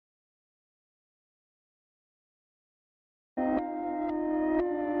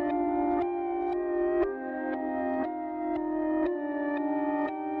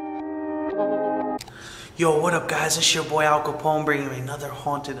Yo, what up guys? It's your boy Al Capone bringing you another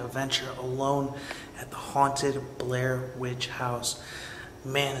haunted adventure alone at the haunted Blair Witch House.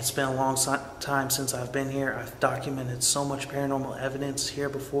 Man, it's been a long time since I've been here. I've documented so much paranormal evidence here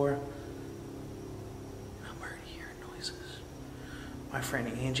before. I'm already hearing noises. My friend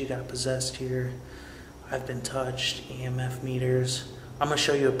Angie got possessed here. I've been touched, EMF meters. I'm going to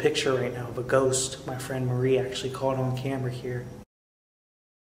show you a picture right now of a ghost my friend Marie actually caught on camera here.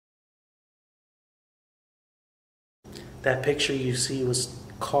 That picture you see was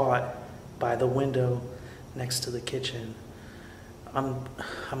caught by the window next to the kitchen.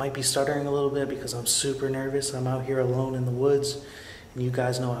 I might be stuttering a little bit because I'm super nervous. I'm out here alone in the woods, and you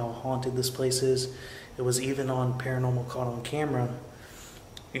guys know how haunted this place is. It was even on Paranormal Caught on Camera.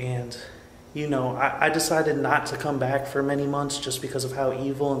 And, you know, I decided not to come back for many months just because of how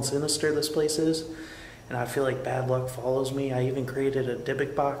evil and sinister this place is. And I feel like bad luck follows me. I even created a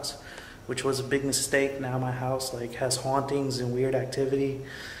Dybbuk box, which was a big mistake. Now my house has hauntings and weird activity.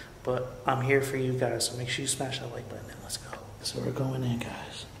 But I'm here for you guys, so make sure you smash that like button and let's go. So we're going in,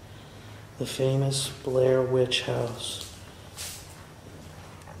 guys. The famous Blair Witch House.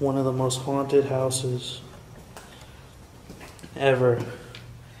 One of the most haunted houses ever.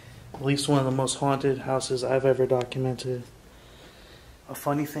 At least one of the most haunted houses I've ever documented. A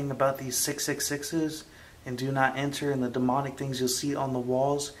funny thing about these 666s and do not enter and the demonic things you'll see on the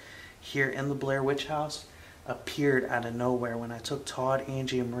walls here in the Blair Witch House appeared out of nowhere. When I took Todd,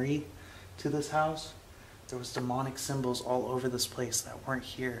 Angie, and Marie to this house, there was demonic symbols all over this place that weren't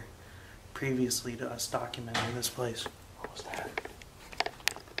here previously to us documenting this place. What was that?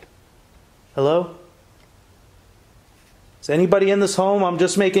 Hello? Is anybody in this home? I'm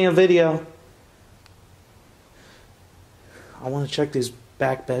just making a video. I want to check these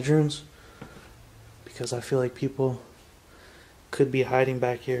back bedrooms because I feel like people could be hiding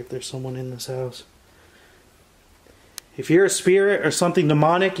back here if there's someone in this house. If you're a spirit or something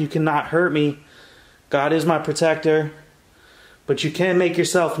demonic, you cannot hurt me. God is my protector. But you can make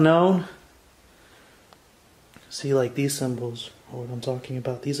yourself known. See, like these symbols are what I'm talking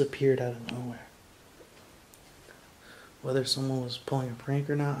about. These appeared out of nowhere. Whether someone was pulling a prank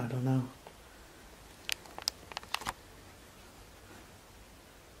or not, I don't know.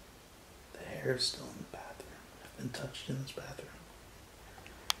 The hair is still in the bathroom. I've been touched in this bathroom.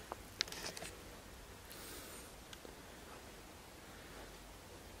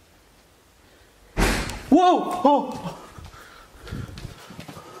 Whoa! Oh!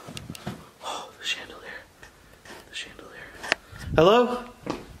 Oh, the chandelier. The chandelier. Hello?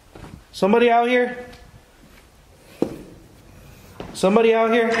 Somebody out here? Somebody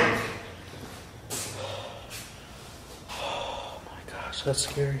out here? Oh my gosh, that's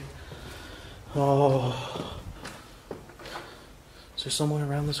scary. Oh. Is there someone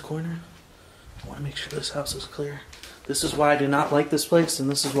around this corner? I want to make sure this house is clear. This is why I do not like this place, and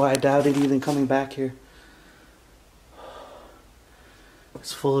this is why I doubted even coming back here.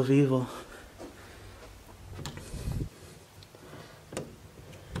 It's full of evil.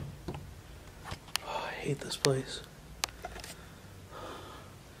 Oh, I hate this place.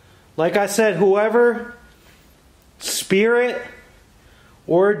 Like I said, whoever, spirit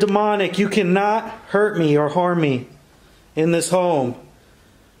or demonic, you cannot hurt me or harm me in this home.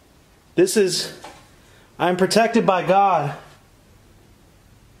 I'm protected by God.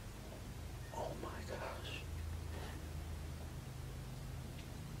 Oh my gosh.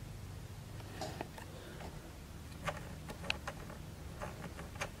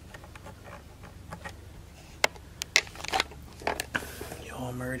 Yo,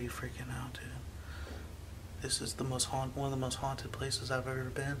 I'm already freaking out, dude. This is one of the most haunted places I've ever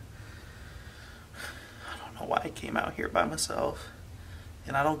been. I don't know why I came out here by myself.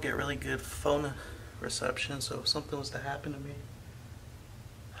 And I don't get really good phone reception, so if something was to happen to me,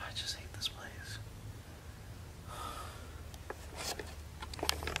 I just hate this place.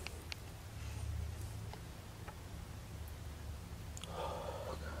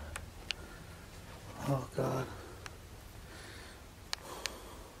 Oh God. Oh God.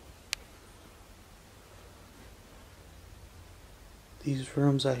 These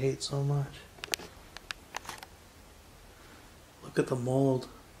rooms I hate so much. Look at the mold.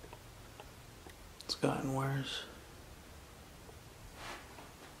 It's gotten worse.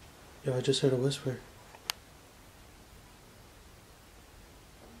 Yo, I just heard a whisper.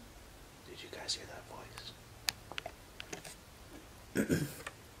 Did you guys hear that voice?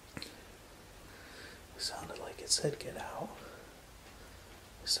 It sounded like it said get out.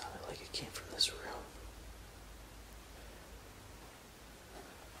 It sounded like it came from this room.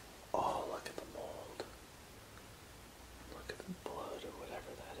 Oh, look at the mold. Look at the blood or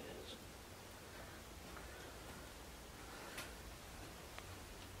whatever that is.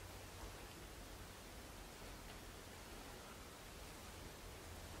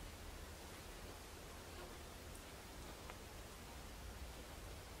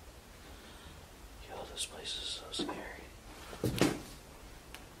 this place is so scary.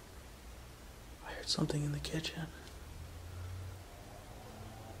 I heard something in the kitchen.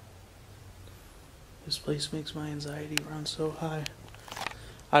 This place makes my anxiety run so high.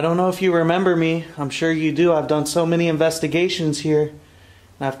 I don't know if you remember me. I'm sure you do. I've done so many investigations here.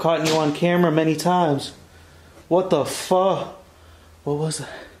 And I've caught you on camera many times. What the fuck? What was that?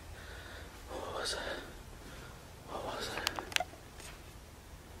 What was that? What was that?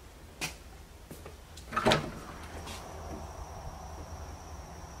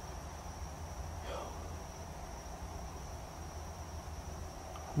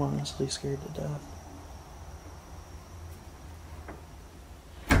 I'm honestly scared to death.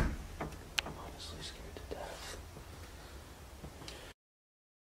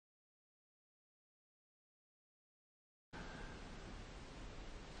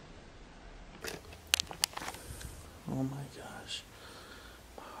 Oh my gosh.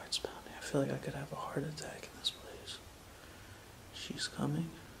 My heart's pounding. I feel like I could have a heart attack in this place. She's coming.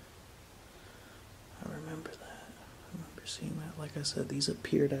 I remember that. I remember seeing that. Like I said, these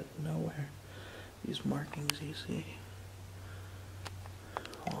appeared out of nowhere. These markings you see.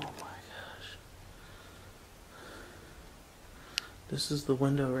 Oh my gosh. This is the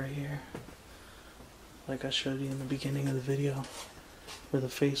window right here. Like I showed you in the beginning of the video. Where the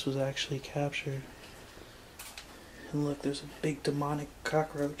face was actually captured. And look, there's a big demonic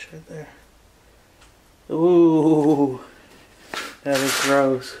cockroach right there. Ooh, that is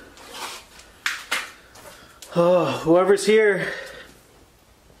gross. Oh, whoever's here,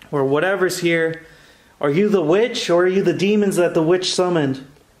 or whatever's here, are you the witch, or are you the demons that the witch summoned?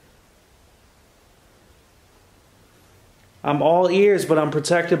 I'm all ears, but I'm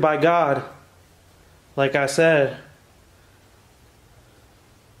protected by God. Like I said.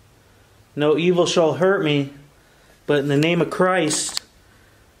 No evil shall hurt me. But in the name of Christ,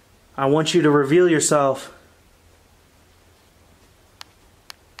 I want you to reveal yourself.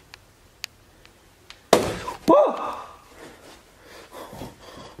 Whoa!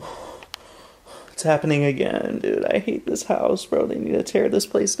 It's happening again, dude. I hate this house, bro. They need to tear this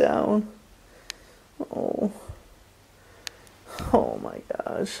place down. Oh. Oh my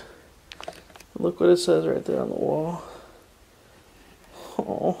gosh. Look what it says right there on the wall.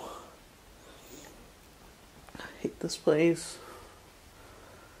 Oh. I hate this place.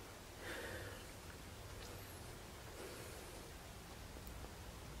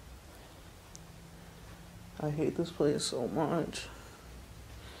 I hate this place so much.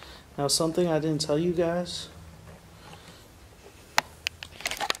 Now, something I didn't tell you guys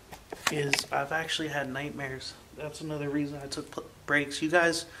is I've actually had nightmares. That's another reason I took breaks. You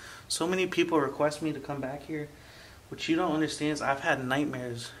guys, so many people request me to come back here. What you don't understand is I've had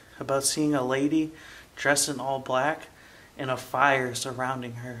nightmares about seeing a lady dressed in all black and a fire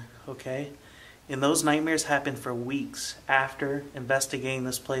surrounding her, okay? And those nightmares happened for weeks after investigating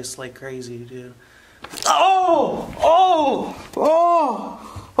this place like crazy, dude. Oh! Oh!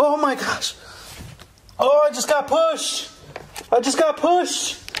 Oh! Oh my gosh! Oh, I just got pushed! I just got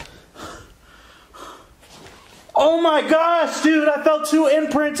pushed! Oh my gosh, dude! I felt 2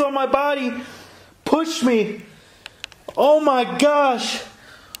 imprints on my body. Pushed me. Oh my gosh!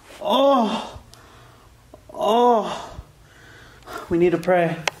 Oh! Oh! We need to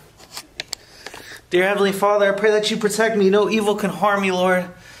pray. Dear Heavenly Father, I pray that you protect me. No evil can harm me, Lord.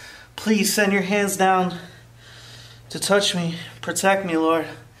 Please send your hands down to touch me. Protect me, Lord.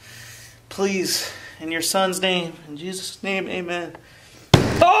 Please, in your Son's name. In Jesus' name, amen.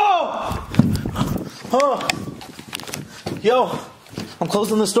 Oh! Oh! Yo, I'm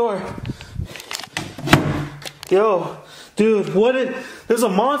closing this door. Yo, dude, there's a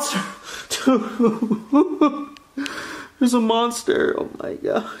monster. Dude. There's a monster. Oh my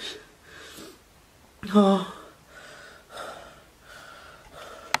gosh. Oh.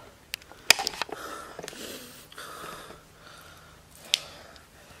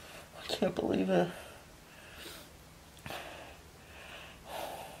 I can't believe it.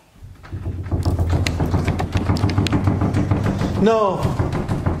 No.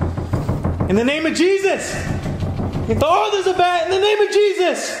 In the name of Jesus. Oh, there's a bat. In the name of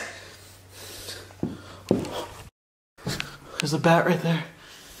Jesus. There's a bat right there.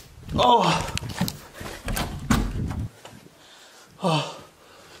 Oh. Oh.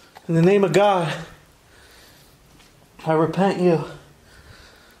 In the name of God, I repent you.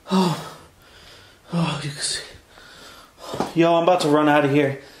 Oh. Oh, you can see. Yo, I'm about to run out of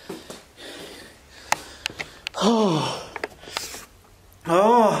here. Oh.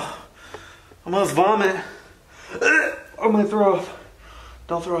 Oh. I'm gonna vomit. I'm gonna throw up.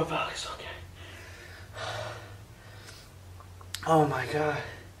 Don't throw up, Alex. Okay. Oh my God.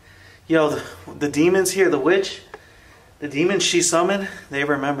 Yo, the demons here, the witch, the demons she summoned, they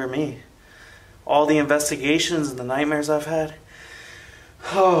remember me. All the investigations and the nightmares I've had.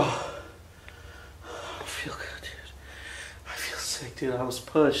 Oh, I feel good, dude. I feel sick, dude. I was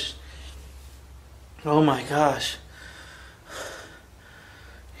pushed. Oh my gosh.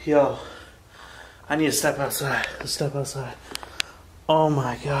 Yo, I need to step outside. Let's step outside. Oh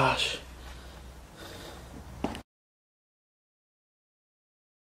my gosh.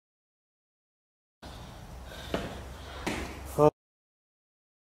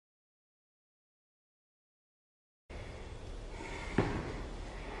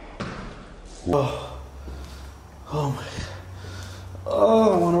 Oh, oh my,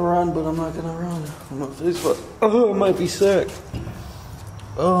 oh, I want to run, but I'm not going to run. My face, oh, I might be sick.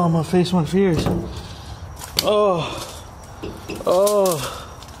 Oh, I'm going to face my fears. Oh, oh,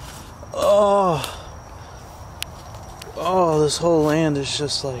 oh, oh, this whole land is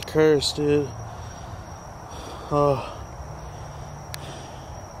just like cursed, dude. Oh.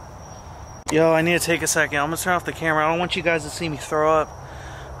 Yo, I need to take a second. I'm going to turn off the camera. I don't want you guys to see me throw up.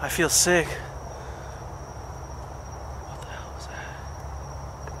 I feel sick. What the hell was that?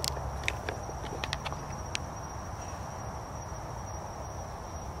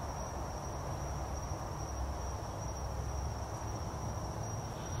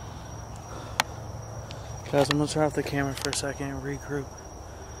 Guys, I'm gonna turn off the camera for a second and regroup.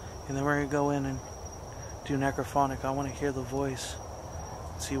 And then we're gonna go in and do necrophonic. I want to hear the voice,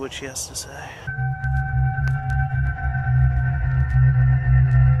 see what she has to say.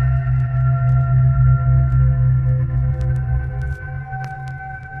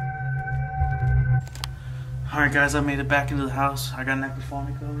 Alright guys, I made it back into the house. I got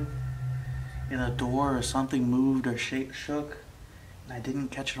necrophonic going. And a door or something moved or shook. And I didn't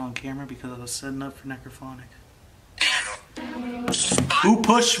catch it on camera because I was setting up for necrophonic. Who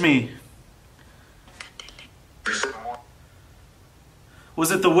pushed me?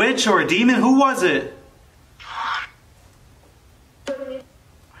 Was it the witch or a demon? Who was it? I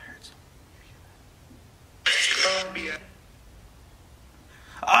heard something.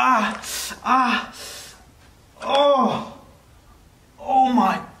 Oh! Oh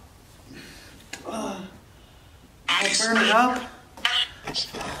my! I'll burn it up.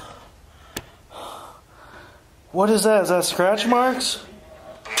 What is that? Is that scratch marks?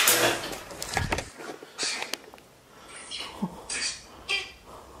 Oh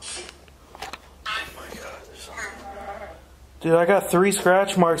my God! Dude, I got 3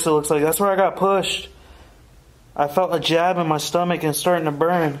 scratch marks. It looks like that's where I got pushed. I felt a jab in my stomach and starting to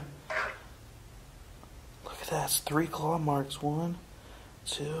burn. That's 3 claw marks. 1,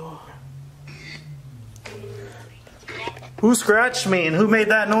 2. Who scratched me and who made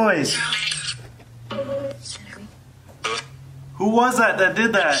that noise? Who was that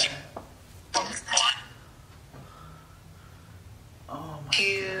did that? Oh my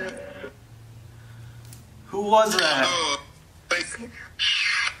God. Who was that?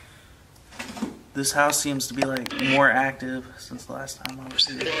 This house seems to be like more active since the last time I was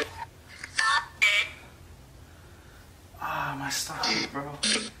here. Ah, my stomach, bro.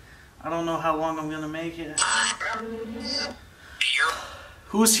 I don't know how long I'm gonna make it.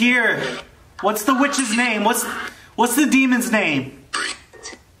 Who's here? What's the witch's name? What's the demon's name?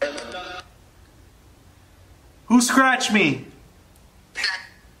 Who scratched me?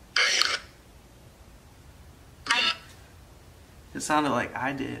 It sounded like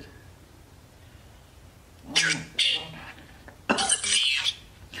I did.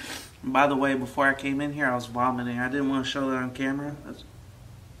 By the way, before I came in here, I was vomiting. I didn't want to show that on camera.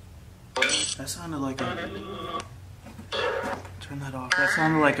 That sounded like a... Turn that off. That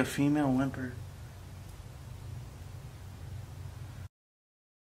sounded like a female whimper.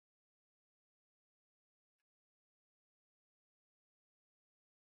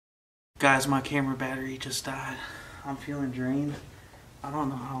 Guys, my camera battery just died. I'm feeling drained. I don't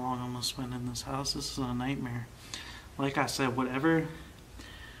know how long I'm going to spend in this house. This is a nightmare. Like I said, whatever...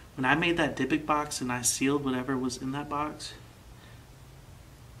 When I made that Dybbuk box and I sealed whatever was in that box,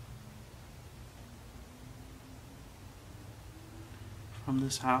 from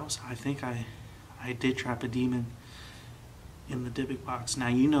this house, I think I did trap a demon in the Dybbuk box. Now,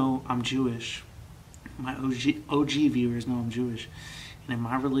 you know I'm Jewish. My OG viewers know I'm Jewish. And in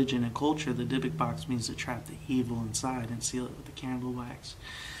my religion and culture, the Dybbuk box means to trap the evil inside and seal it with the candle wax.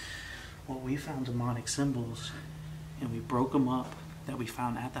 Well, we found demonic symbols, and we broke them up that we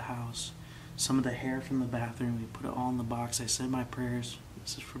found at the house. Some of the hair from the bathroom, we put it all in the box. I said my prayers.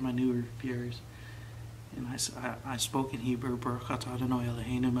 This is for my newer viewers. And I spoke in Hebrew.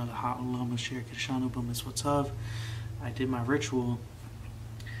 I did my ritual.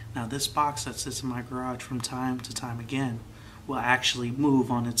 Now this box that sits in my garage from time to time again will actually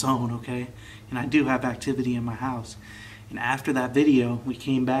move on its own, okay? And I do have activity in my house. And after that video, we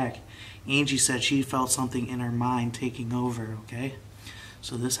came back. Angie said she felt something in her mind taking over, okay?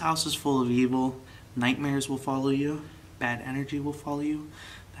 So this house is full of evil. Nightmares will follow you. Bad energy will follow you.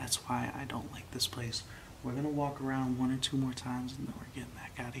 That's why I don't like this place. We're gonna walk around 1 or 2 more times and then we're getting the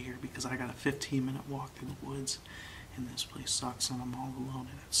heck out of here because I got a 15-minute walk through the woods and this place sucks and I'm all alone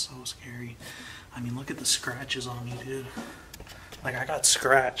and it's so scary. I mean, look at the scratches on me, dude. Like, I got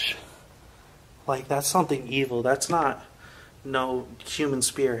scratched. Like, that's something evil. That's not no human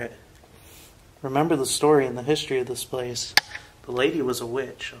spirit. Remember the story and the history of this place. The lady was a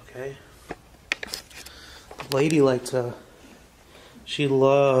witch, okay? The lady liked to... She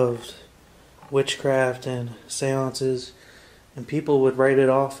loved witchcraft and seances, and people would write it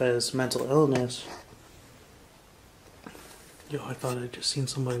off as mental illness. Yo, I thought I'd just seen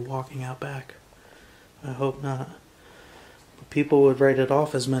somebody walking out back. I hope not. But people would write it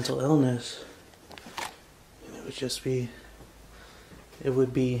off as mental illness. And it would just be... It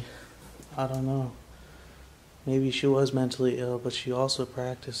would be... I don't know. Maybe she was mentally ill, but she also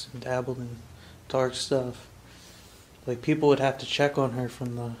practiced and dabbled in dark stuff. Like, people would have to check on her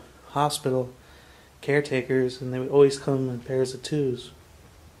from the hospital caretakers, and they would always come in pairs of twos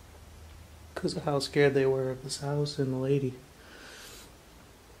because of how scared they were of this house and the lady.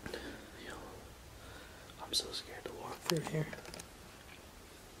 Yo, I'm so scared to walk through here.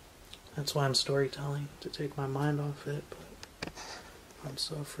 That's why I'm storytelling, to take my mind off it, but I'm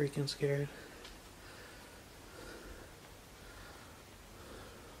so freaking scared.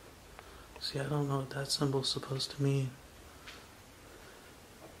 See, I don't know what that symbol's supposed to mean.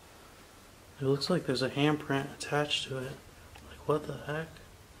 It looks like there's a handprint attached to it. Like, what the heck?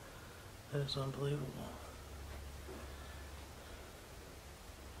 That is unbelievable.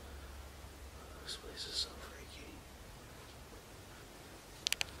 This place is so freaky.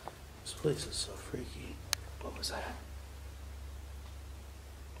 This place is so freaky. What was that?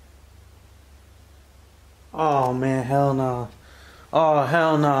 Oh man, hell no. Oh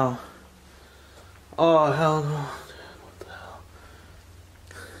hell no. Oh hell no. What the hell?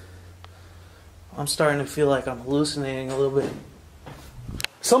 I'm starting to feel like I'm hallucinating a little bit.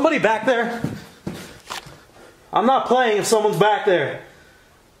 Somebody back there? I'm not playing if someone's back there.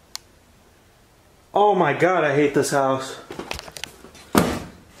 Oh my god, I hate this house.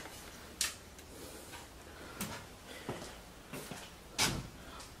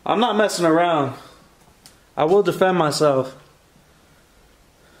 I'm not messing around. I will defend myself.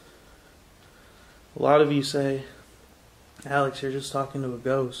 A lot of you say, Alex, you're just talking to a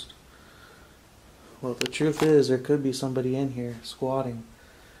ghost. Well, the truth is, there could be somebody in here squatting.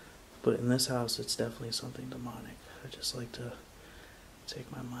 But in this house, it's definitely something demonic. I just like to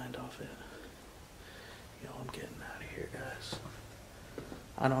take my mind off it. Yo, I'm getting out of here, guys.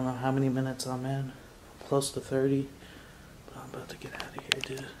 I don't know how many minutes I'm in. Close to 30. But I'm about to get out of here,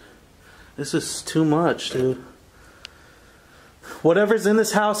 dude. This is too much, dude. Whatever's in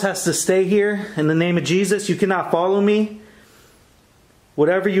this house has to stay here. In the name of Jesus, you cannot follow me.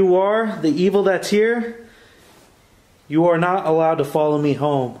 Whatever you are, the evil that's here, you are not allowed to follow me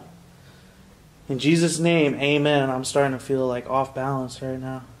home. In Jesus' name, amen. I'm starting to feel like off balance right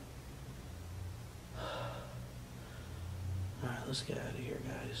now. Alright, let's get out of here,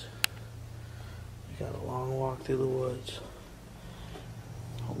 guys. We got a long walk through the woods.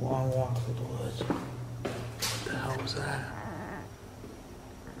 A long walk through the woods. What the hell was that?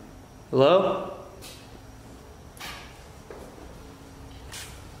 Hello?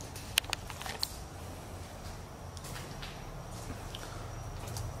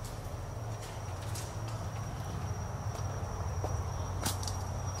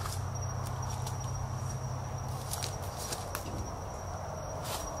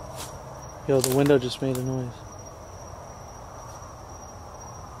 Yo, the window just made a noise.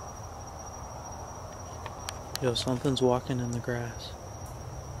 Yo, something's walking in the grass.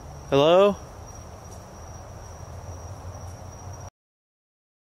 Hello?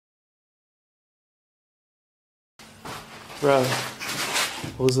 Bro,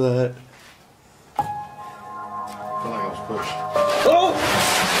 what was that? I feel like I was pushed. Oh!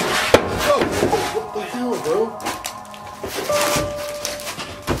 Oh! What the hell, bro?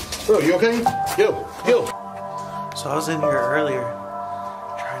 Bro, you okay? Yo. So I was in here earlier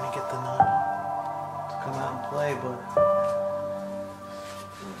trying to get the nun to come out and play, but...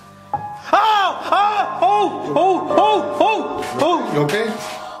 Oh! You okay?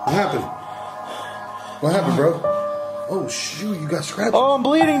 What happened? What happened, bro? Oh, shoot, you got scratches. Oh, I'm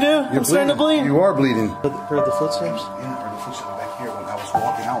bleeding, dude. I'm starting to bleed. You are bleeding. Heard the footsteps? Yeah, I heard the footsteps back here when I was just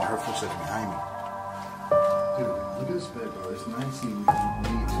walking out with her footsteps behind me. Dude, look at this bed, bro. It's nice and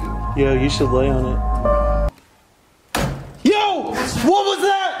neat, too. Yo, you should lay on it. Yo! What was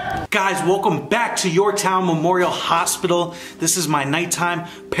that? Guys, welcome back to Yorktown Memorial Hospital. This is my nighttime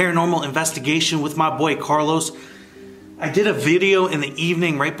paranormal investigation with my boy Carlos. I did a video in the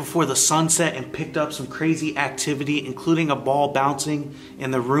evening right before the sunset and picked up some crazy activity, including a ball bouncing in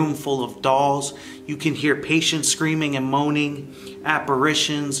the room full of dolls. You can hear patients screaming and moaning,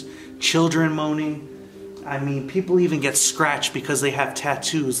 apparitions, children moaning. I mean, people even get scratched because they have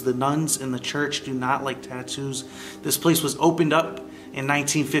tattoos. The nuns in the church do not like tattoos. This place was opened up in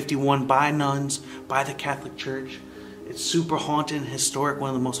 1951 by nuns, by the Catholic Church. It's super haunted and historic, one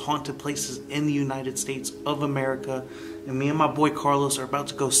of the most haunted places in the United States of America. And me and my boy Carlos are about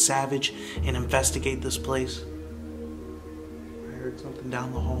to go savage and investigate this place. I heard something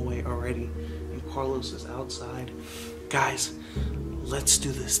down the hallway already, and Carlos is outside. Guys, let's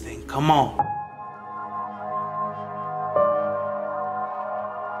do this thing. Come on.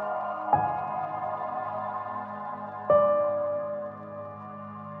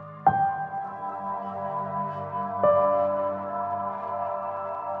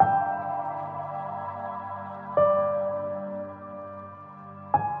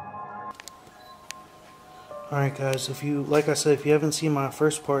 Alright guys, like I said, if you haven't seen my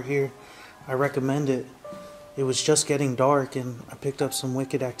first part here, I recommend it. It was just getting dark and I picked up some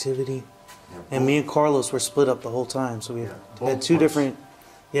wicked activity. And me and Carlos were split up the whole time, so we had two different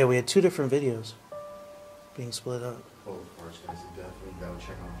videos being split up. Both parts, guys. You definitely gotta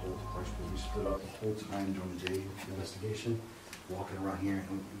check out both parts because we split up the whole time during the day investigation, walking around here,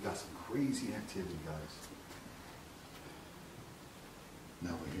 and we got some crazy activity, guys.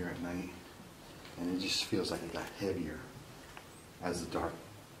 Now we're here at night. And it just feels like it got heavier as the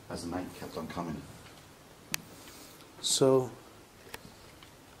night kept on coming. So,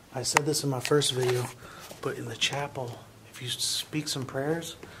 I said this in my first video, but in the chapel, if you speak some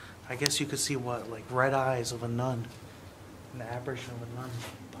prayers, I guess you could see what, like red eyes of a nun. And the apparition of a nun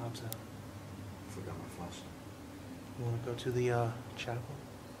pops out. I forgot my flashlight. You want to go to the chapel?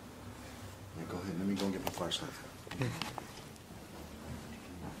 Yeah, go ahead. Let me go and get my flashlight. Yeah.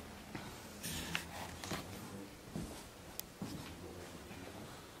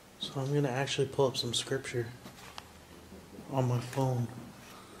 So I'm going to actually pull up some scripture on my phone.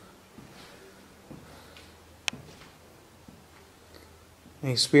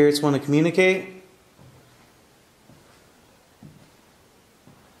 Any spirits want to communicate?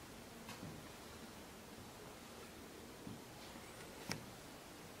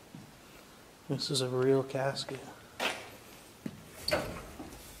 This is a real casket.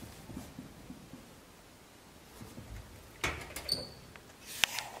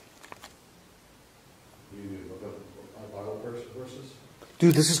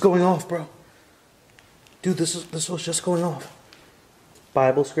 Dude, this is going off, bro. Dude, this was just going off.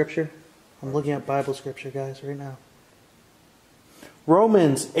 Bible scripture. I'm looking at Bible scripture, guys, right now.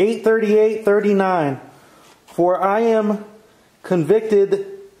 Romans 8:38-39. For I am convicted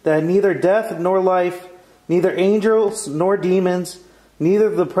that neither death nor life, neither angels nor demons, neither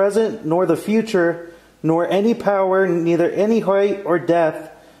the present nor the future, nor any power, neither any height or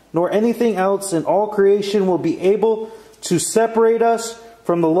depth, nor anything else in all creation will be able to separate us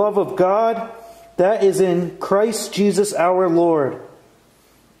from the love of God that is in Christ Jesus our Lord.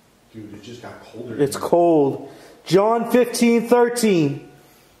 Dude, it just got colder. It's cold. John 15:13.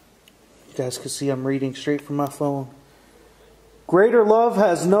 You guys can see I'm reading straight from my phone. Greater love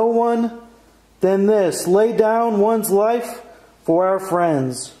has no one than this, lay down one's life for our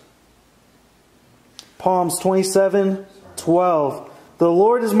friends. Psalms 27:12. The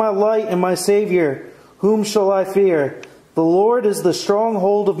Lord is my light and my Savior. Whom shall I fear? The Lord is the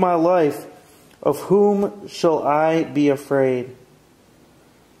stronghold of my life. Of whom shall I be afraid?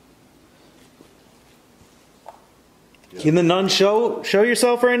 Yeah. Can the nun show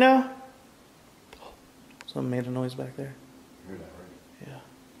yourself right now? Something made a noise back there. You heard that, right? Yeah.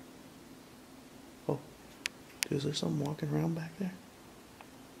 Oh, dude, is there something walking around back there?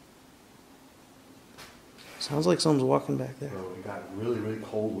 Sounds like someone's walking back there. Bro, it got really, really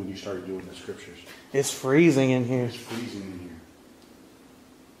cold when you started doing the scriptures. It's freezing in here. It's freezing in here.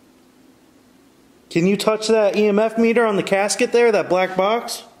 Can you touch that EMF meter on the casket there, that black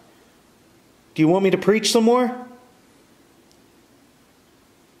box? Do you want me to preach some more?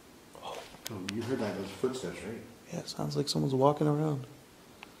 Oh, you heard that, those footsteps, right? Yeah, it sounds like someone's walking around.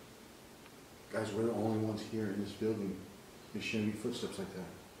 Guys, we're the only ones here in this building. There shouldn't be footsteps like that.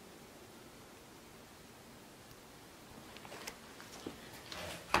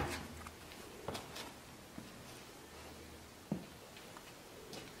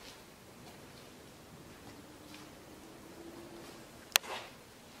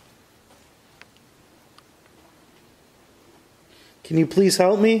 Can you please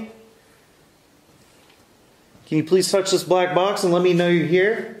help me? Can you please touch this black box and let me know you're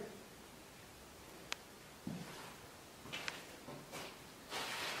here?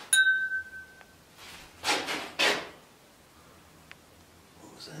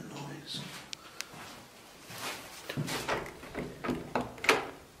 What was that noise?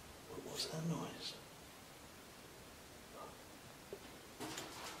 What was that noise?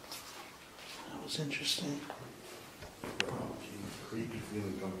 That was interesting. Creepy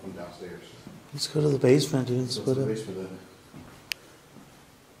feeling coming from downstairs. Let's go to the basement, dude. Let's go to the basement then.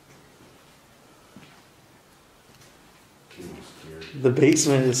 I'm scared. The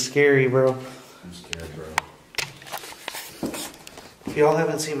basement is scary, bro. I'm scared, bro. If y'all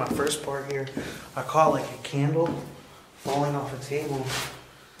haven't seen my first part here, I caught like a candle falling off a table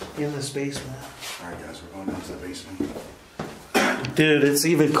in this basement. Alright guys, we're going down to the basement. Dude, it's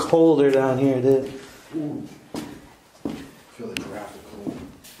even colder down here, dude. Ooh. I feel the draft of cold.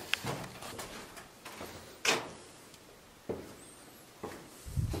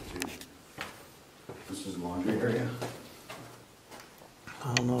 Dude, this is the laundry area.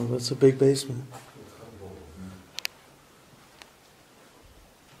 I don't know, but it's a big basement.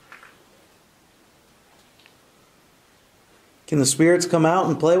 Can the spirits come out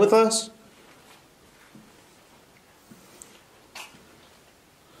and play with us?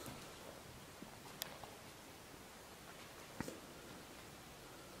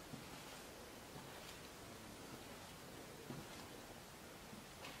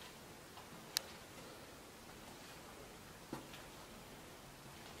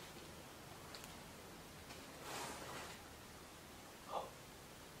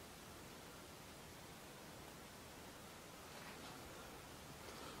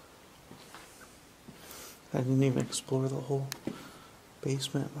 I didn't even explore the whole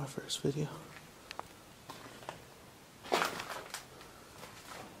basement in my first video.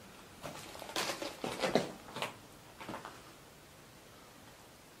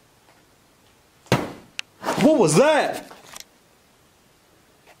 What was that?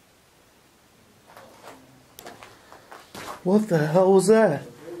 What the hell was that?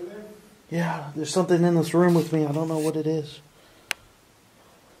 Yeah, there's something in this room with me. I don't know what it is.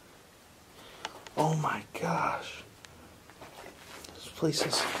 Oh my gosh. This place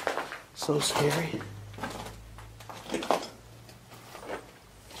is so scary.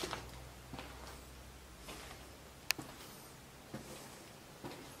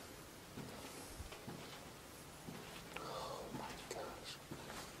 Oh my gosh.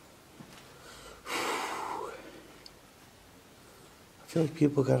 I feel like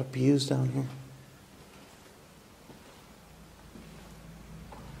people got abused down here.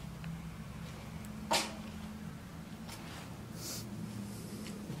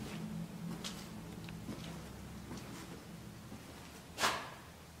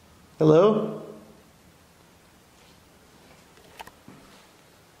 Hello?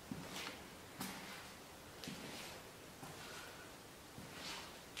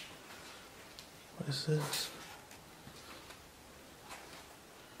 What is this?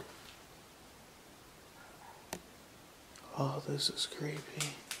 Oh, this is creepy.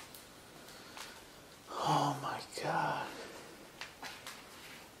 Oh my God.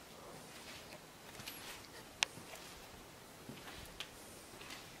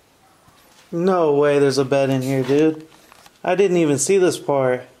 No way there's a bed in here, dude. I didn't even see this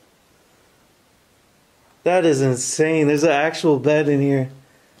part. That is insane. There's an actual bed in here.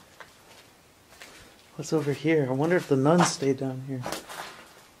 What's over here? I wonder if the nuns stayed down here.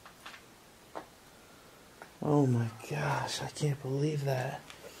 Oh my gosh, I can't believe that.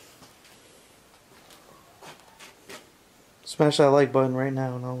 Smash that like button right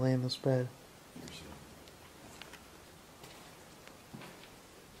now and I'll lay in this bed.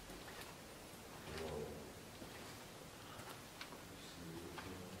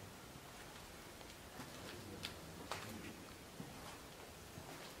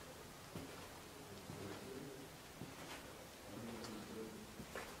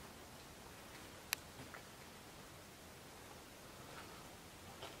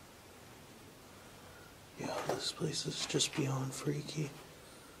 This place is just beyond freaky.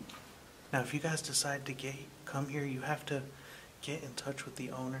 Now, if you guys decide to come here, you have to get in touch with the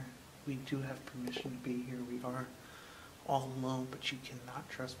owner. We do have permission to be here. We are all alone, but you cannot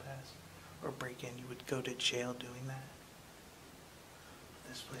trespass or break in. You would go to jail doing that.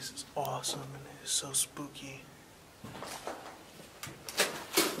 This place is awesome and it is so spooky.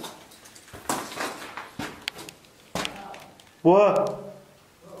 What?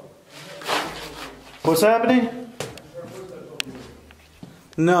 What's happening?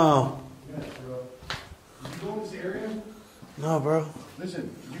 No. No, bro.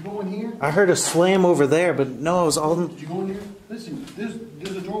 Listen, did you go in here? I heard a slam over there, but no, it was all... Did you go in here? Listen,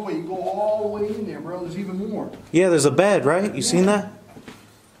 there's a doorway. You go all the way in there, bro. There's even more. Yeah, there's a bed, right? You seen that?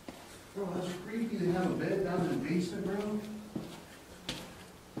 Bro, that's creepy to have a bed down in the basement, bro.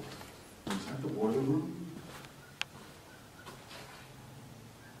 Is that the boiler room?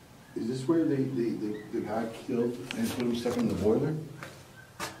 Is this where the guy killed and put him stuck in the boiler?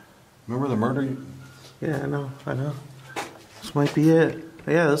 Remember the murder? Yeah, I know. This might be it.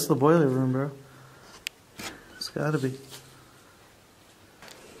 Yeah, this is the boiler room, bro. It's gotta be.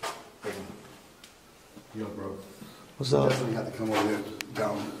 Yo, bro. What's You up? definitely have to come over there,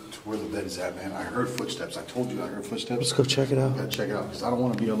 down to where the bed's at, man. I heard footsteps. I told you I heard footsteps. Let's go check it out. Gotta check it out, because I don't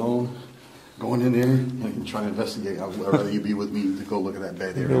want to be alone going in there and trying to investigate. I'd rather you be with me to go look at that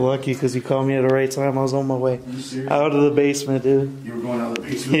bed there. You're lucky because you called me at the right time. I was on my way You serious? out of the basement, dude. You were going out of the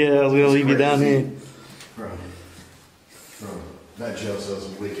basement? Yeah, I was gonna leave you down Crazy. here. Bro, that jail cell's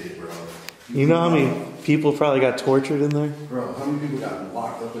wicked, bro. You know how many people probably got tortured in there? Bro, how many people got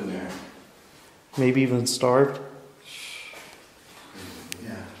locked up in there? Maybe even starved.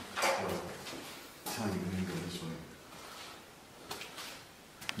 Yeah. Bro, I'm telling you, we need to go this way.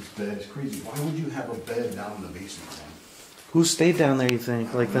 This bed is crazy. Why would you have a bed down in the basement, man? Who stayed down there, you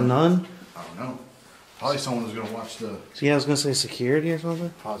think? Like the nun? I don't know. Probably someone was gonna watch the. Yeah, I was gonna say security or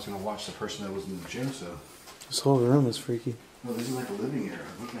something. Probably gonna watch the person that was in the jail cell. This whole room is freaky. No, this is like a living area.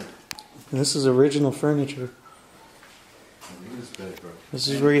 Look at it. And this is original furniture. Look at this bed, bro. This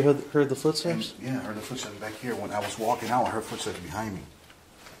is where you heard the footsteps? Yeah, I heard the footsteps back here. When I was walking out, I heard footsteps behind me.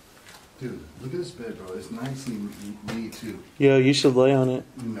 Dude, look at this bed, bro. It's nicely made, too. Yo, you should lay on it.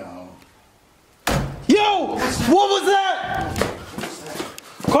 No. Yo! What was that?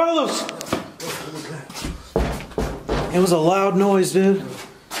 Carlos! It was a loud noise, dude.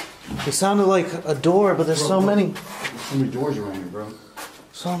 It sounded like a door, but there's so many. There's so many doors around here, bro.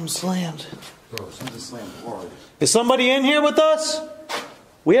 Something slammed. Bro, something slammed hard. Is somebody in here with us?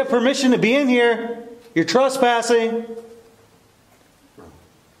 We have permission to be in here. You're trespassing. Bro.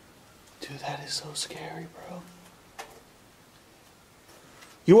 Dude, that is so scary, bro.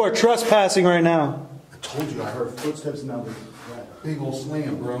 You are trespassing right now. I told you, I heard footsteps now. That big old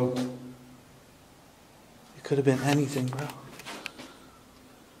slam, bro. It could have been anything, bro. Alright,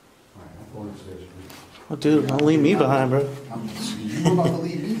 I'm going upstairs. Oh, dude, don't leave me behind, bro. You're about to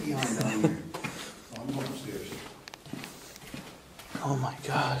leave me behind down here. I'm going upstairs. Oh my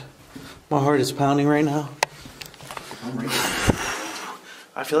God. My heart is pounding right now. I'm ready.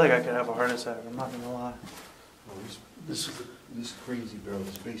 I feel like I could have a heart attack. I'm not gonna lie. This is crazy, bro.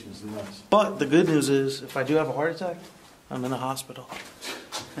 This basement's nuts. But the good news is, if I do have a heart attack, I'm in a hospital.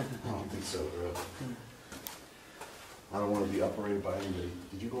 I don't think so, bro. I don't want to be operated by anybody.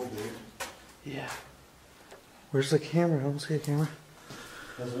 Did you go over there? Yeah. Where's the camera? I don't see a camera.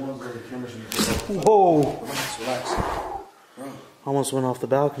 That's one where the cameras are. Whoa! Relax. Bro. Almost went off the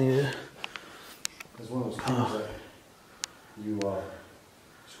balcony, dude. That's one of those cameras that you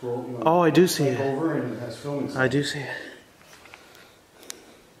scroll. You know, Oh, I do see it. over and it has filming. I do see it.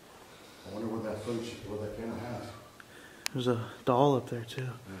 I wonder what that footage, what that camera has. There's a doll up there, too. There's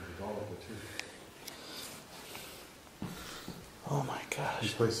a doll up there too. Oh my This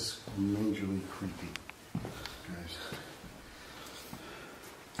gosh. place is majorly creepy, guys.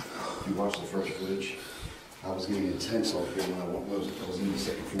 If you watch the first footage, I was getting intense out here when I was in the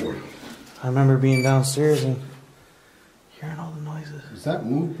second floor. I remember being downstairs and hearing all the noises. Is that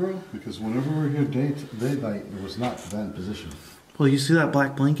moved, bro? Because whenever we were here daylight, it was not that in position. Well, you see that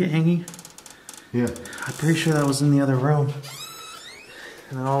black blanket hanging? Yeah. I'm pretty sure that was in the other room.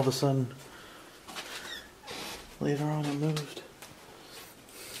 And then all of a sudden, later on it moved.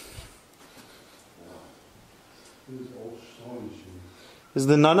 Is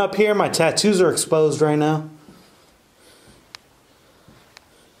the nun up here? My tattoos are exposed right now.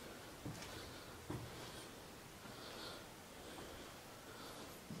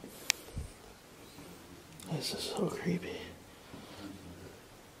 This is so creepy.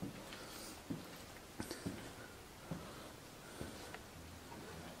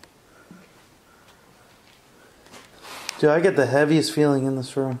 Dude, I get the heaviest feeling in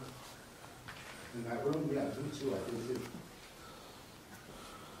this room. In that room, yeah, me too, I think too.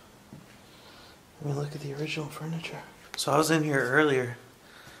 Let me look at the original furniture. So I was in here earlier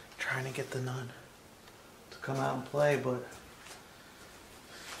trying to get the nun to come out and play, but...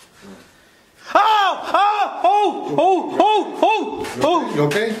 Oh! You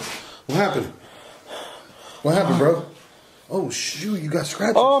okay? What happened? What happened, bro? Oh, shoot, you got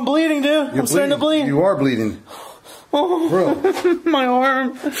scratches. Oh, I'm bleeding, dude. I'm starting to bleed. You are bleeding. Oh, bro. My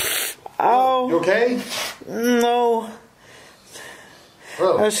arm. Ow. You okay? No.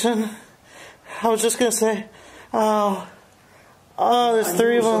 Bro. I shouldn't. I was just gonna say, oh, there's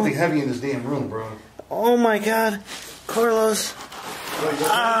three of them. Something heavy in this damn room, bro. Oh my God, Carlos.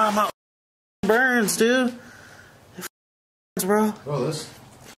 My burns, dude. It burns, bro. Bro, this.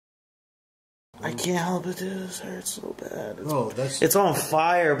 I can't help it, dude. This hurts so bad. It's on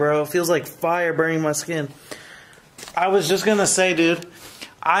fire, bro. It feels like fire burning my skin. I was just gonna say, dude.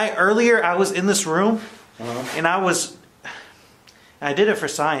 Earlier I was in this room, and I did it for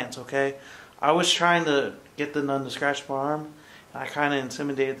science, okay? I was trying to get the nun to scratch my arm, and I kind of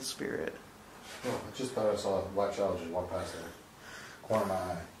intimidated the spirit. Oh, I just thought I saw a white child just walk past there. Corner of my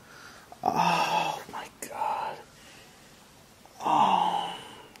eye. Oh my God. Oh.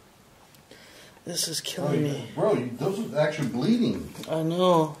 This is killing me. Bro, those are actually bleeding. I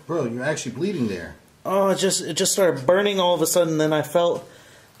know. Bro, you're actually bleeding there. Oh, it just started burning all of a sudden, then I felt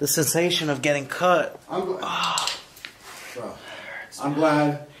the sensation of getting cut. Bro, I'm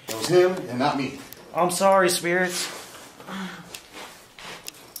glad it was him and not me. I'm sorry, spirits.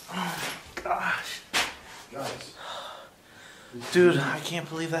 Oh, gosh. Guys. Dude, I can't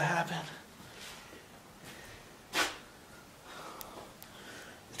believe that happened.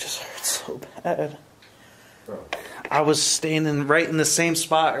 It just hurts so bad. Bro. I was standing right in the same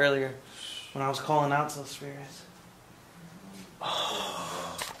spot earlier when I was calling out to the spirits.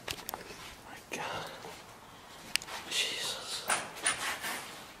 Oh, my God. Jesus.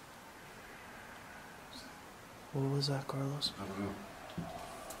 What was that, Carlos? I don't know.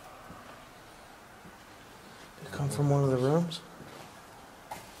 Did it come from one of the rooms?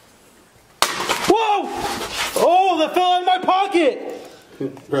 Whoa! Oh, that fell out of my pocket!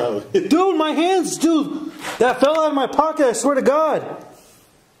 Bro. Dude, my hands, dude. That fell out of my pocket, I swear to God.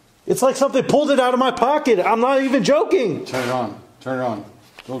 It's like something pulled it out of my pocket. I'm not even joking. Turn it on. Turn it on.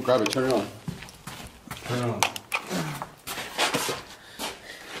 Don't grab it. Turn it on. Turn it on.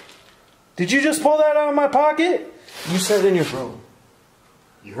 Did you just pull that out of my pocket? You said in your... Bro.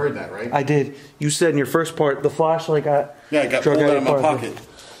 You heard that, right? I did. You said in your first part, the flashlight got... Yeah, it got pulled out of my pocket.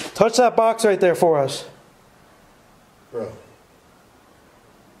 Touch that box right there for us. Bro.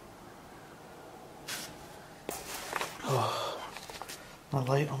 Oh, my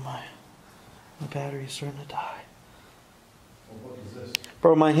light on my battery's starting to die. What is this?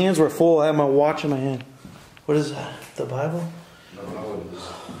 Bro, my hands were full. I had my watch in my hand. What is that? The Bible? No, what is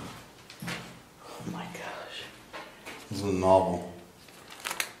this? Oh my gosh. This is a novel.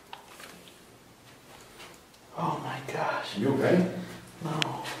 Oh my gosh. You okay?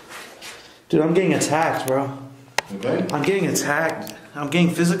 No. Dude, I'm getting attacked, bro. Okay? I'm getting attacked. I'm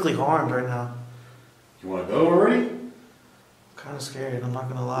getting physically harmed right now. You want to go already? I'm kind of scared. I'm not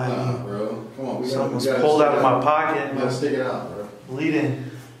going to lie. Nah, bro. Come on. Something was pulled out of my pocket. You gotta stick it out, bro. Bleeding.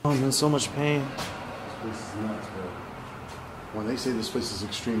 Oh, I'm in so much pain. This place is nuts, bro. When they say this place is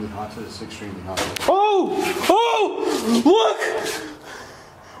extremely haunted, it's extremely haunted. Oh! Oh! Look!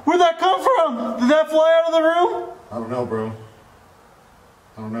 Where'd that come from? Did that fly out of the room? I don't know, bro.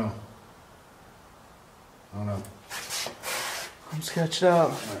 I don't know. I don't know. I'm sketched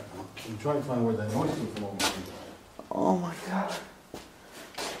out. Alright, well, I'm trying to find where that noise came from over here. Oh my God.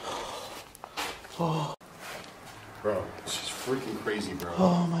 Oh. Bro, it's just freaking crazy, bro.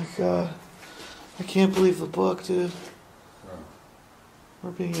 Oh my God. I can't believe the book, dude. Bro.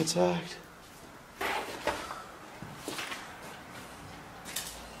 We're being attacked.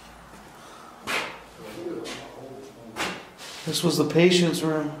 This was the patient's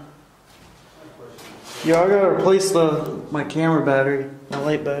room. Yo, I gotta replace my camera battery, my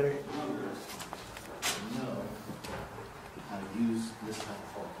light battery. Know how to use this type of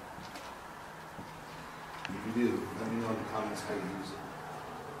phone. If you do, let me know in the comments how you use it.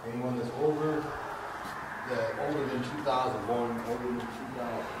 Anyone that's older than 2000, born older than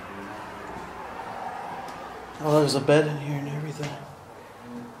 2000. Oh, there's a bed in here and everything.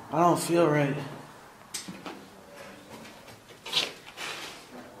 I don't feel right.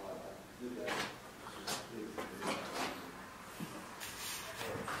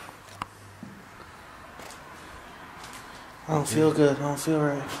 I don't feel good. I don't feel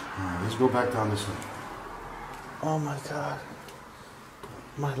right. Alright, let's go back down this way. Oh my God.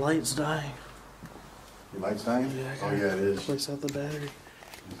 My light's dying. Your light's dying? Yeah, Oh yeah, it is. Replace out the battery.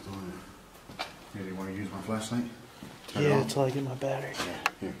 Let's do it. Here, do you want to use my flashlight? Turn it Yeah, on. until I get my battery.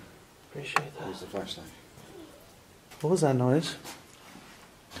 Yeah, here. Appreciate that. Here's the flashlight. What was that noise?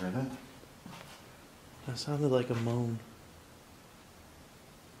 You heard that? That sounded like a moan.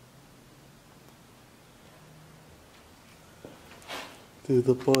 Dude,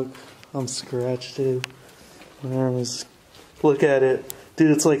 the book. I'm scratched, dude. My arm is... Look at it. Dude,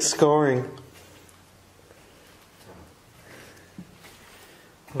 it's like scarring.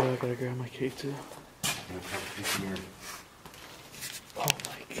 Oh, I gotta grab my cake too. Oh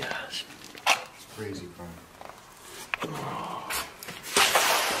my gosh. It's crazy, bro.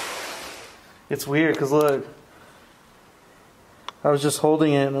 It's weird because look, I was just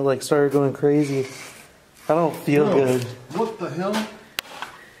holding it and it like started going crazy. I don't feel good. What the hell?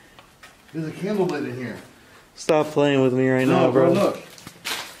 There's a candle lit in here. Stop playing with me right now, bro. Look.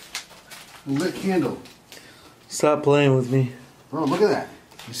 A lit candle. Stop playing with me. Bro, look at that.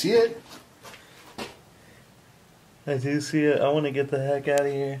 You see it? I do see it. I want to get the heck out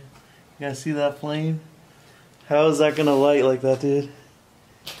of here. You guys see that flame? How is that gonna light like that, dude?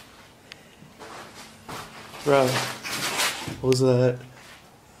 Bro, what was that?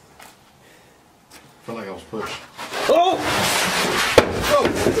 Felt like I was pushed. Oh! Bro,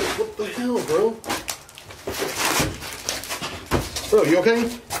 what the hell, bro? Bro, you okay?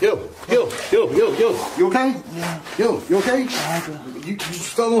 Yo. You okay? Yeah. Yo, you okay? You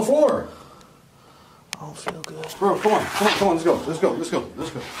fell on the floor. I don't feel good. Bro, come on, let's go.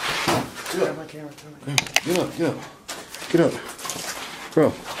 Turn my camera. Get up.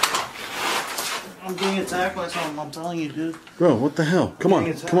 Bro. I'm being attacked by something, I'm telling you, dude. Bro, what the hell? Come on. I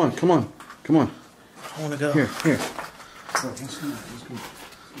want to go. Here. Bro, let's go.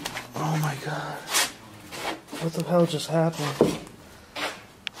 Oh my god. What the hell just happened?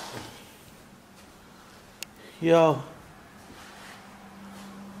 Yo.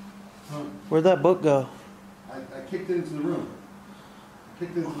 Where'd that book go? I kicked it into the room.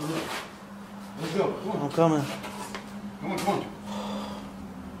 Let's go. Come on. I'm coming. Come on.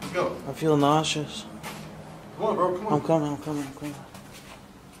 Let's go. I feel nauseous. Come on, bro. Come on. I'm coming.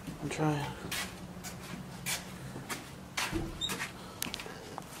 I'm trying.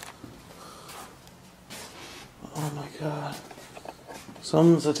 Oh my god.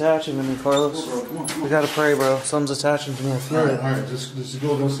 Something's attaching to me, Carlos. Bro, come on. We gotta pray, bro. Something's attaching to me. I feel it. All right. Just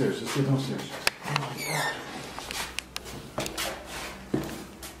go downstairs. Just get downstairs. Oh my god.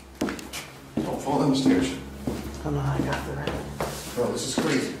 Don't fall down the stairs. Come on, I got the ring. Bro, this is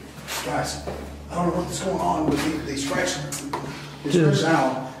crazy. Guys, I don't know what's going on, but they scratched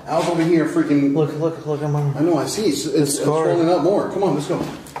Al. Al's over here freaking... Look, I'm on. I know, I see. It's swelling up more. Come on, let's go.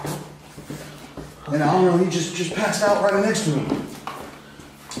 And I don't know, he just passed out right next to me.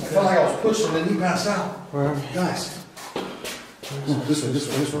 I felt like I was pushed and then he passed out. Where are we? Guys. This way.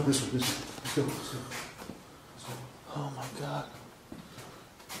 Let's go. Oh my god.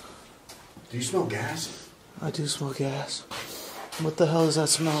 Do you smell gas? I do smell gas. What the hell is that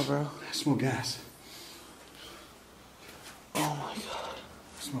smell, bro? I smell gas. Oh my god.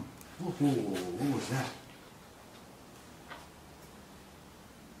 I smell... Whoa, what was that?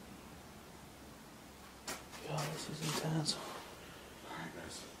 Yo, this is intense. Alright,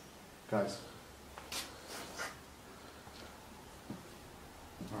 guys.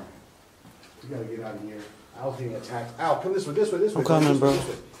 Alright. We gotta get out of here. Al's getting attacked. Al, come this way. I'm coming, bro.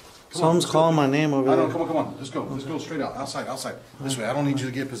 Someone's calling my name over there. Come on. Let's go straight out. Outside. This way. I don't need you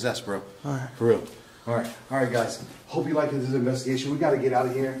to get possessed, bro. Alright. For real. Alright, guys. Hope you like this investigation. We gotta get out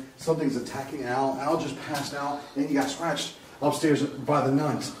of here. Something's attacking Al. Al just passed out and he got scratched upstairs by the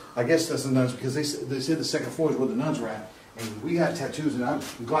nuns. I guess that's the nuns because they said the second floor is where the nuns were at. And we had tattoos and I'm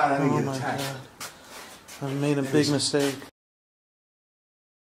glad I didn't get attacked. God. I made a big mistake.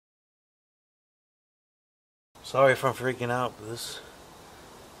 Sorry if I'm freaking out, but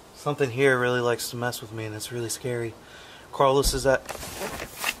something here really likes to mess with me and it's really scary. Carlos is at...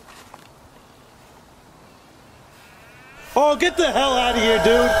 Oh, get the hell out of here,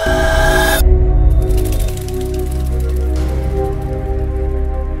 dude!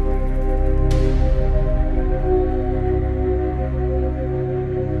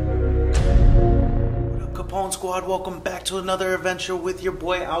 Squad, welcome back to another adventure with your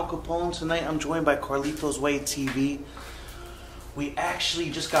boy Al Capone. Tonight I'm joined by Carlitos Way TV. We actually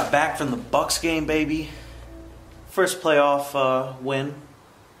just got back from the Bucks game, baby. First playoff win,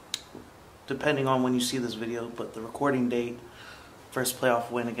 depending on when you see this video, but the recording date, first playoff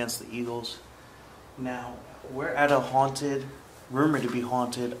win against the Eagles. Now, we're at a haunted, rumored to be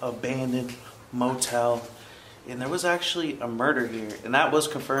haunted, abandoned motel. And there was actually a murder here, and that was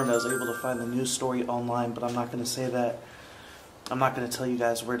confirmed. I was able to find the news story online, but I'm not going to say that. I'm not going to tell you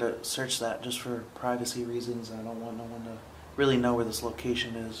guys where to search that just for privacy reasons. I don't want no one to really know where this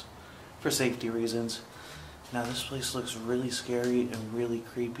location is for safety reasons. Now, this place looks really scary and really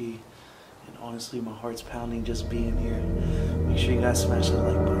creepy, and honestly, my heart's pounding just being here. Make sure you guys smash that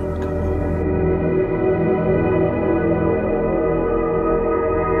like button. Come on.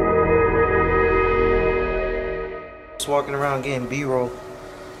 Walking around getting B-roll,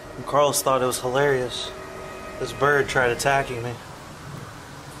 and Carlos thought it was hilarious. This bird tried attacking me.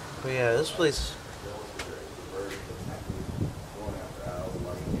 But yeah, this place.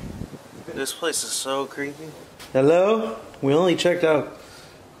 This place is so creepy. Hello? We only checked out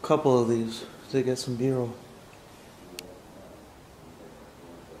a couple of these to get some B-roll.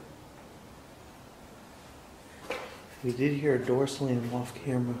 We did hear a door slam off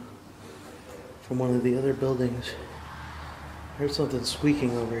camera from one of the other buildings. I heard something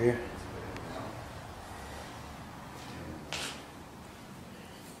squeaking over here.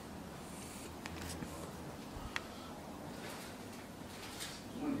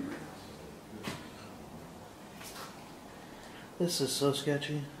 This is so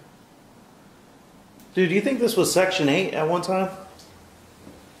sketchy. Dude, do you think this was Section 8 at one time?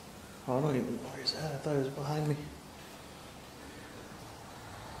 Oh, I don't even know where he's at. I thought he was behind me.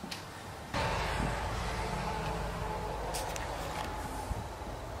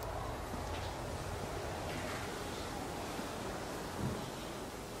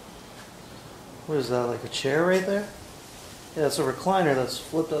 What is that, like a chair right there? Yeah, it's a recliner that's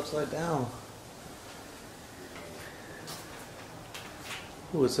flipped upside down.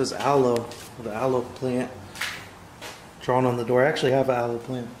 Ooh, it says aloe, the aloe plant drawn on the door. I actually have an aloe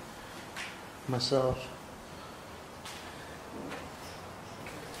plant myself.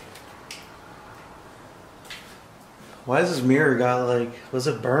 Why has this mirror got like, was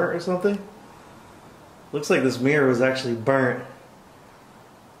it burnt or something? Looks like this mirror was actually burnt.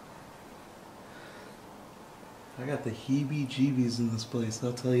 I got the heebie-jeebies in this place,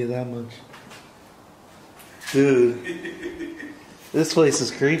 I'll tell you that much. Dude. This place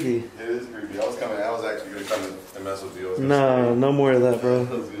is creepy. It is creepy. I was actually going to come and mess with you. No, no more of that, bro.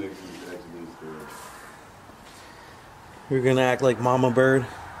 You're going to act like Mama Bird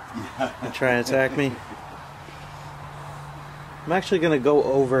and try and attack me. I'm actually going to go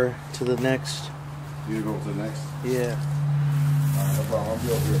over to the next. You go to the next? Yeah. Alright, no problem. I'll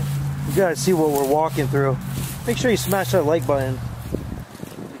be over here. You guys see what we're walking through. Make sure you smash that like button.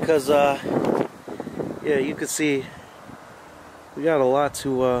 Because, yeah, you can see we got a lot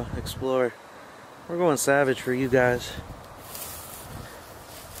to explore. We're going savage for you guys.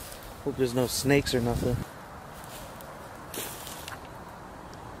 Hope there's no snakes or nothing.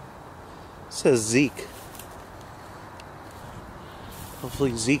 It says Zeke.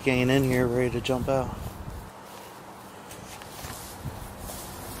 Hopefully Zeke ain't in here ready to jump out.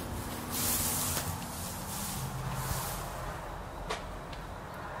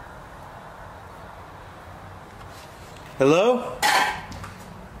 Hello?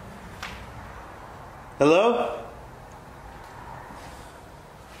 Hello?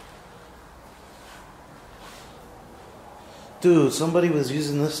 Dude, somebody was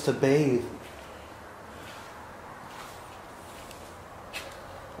using this to bathe.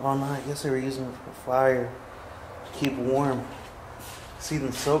 Oh no, I guess they were using it for fire to keep warm. See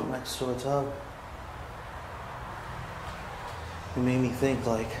the soap next to a tub. It made me think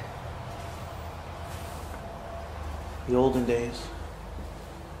like the olden days.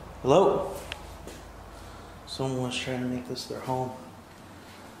 Hello? Someone was trying to make this their home.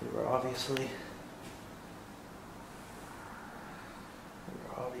 They were obviously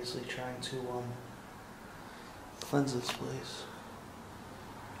trying to cleanse this place.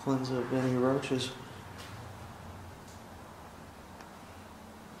 Cleanse it of any roaches.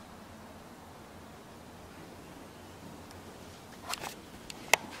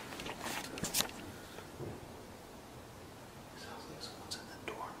 Sounds like someone's in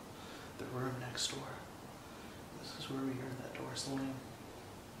the door. The room next door. This is where we heard that door slamming.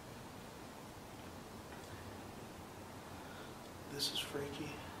 This is freaky.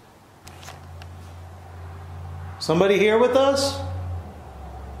 Somebody here with us?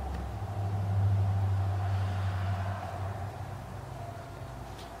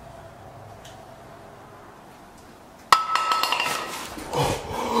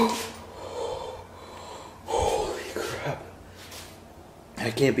 Holy crap.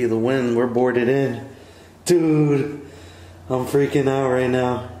 That can't be the wind. We're boarded in. Dude, I'm freaking out right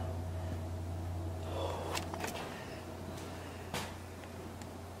now.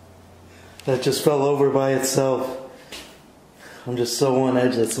 That just fell over by itself. I'm just so on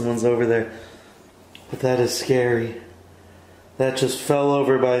edge that someone's over there. But that is scary. That just fell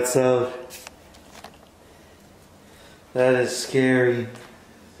over by itself. That is scary.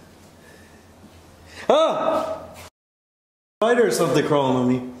 Ah! Spider or something crawling on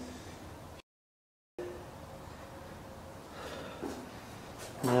me.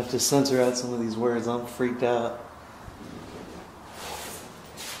 I'm gonna have to censor out some of these words. I'm freaked out.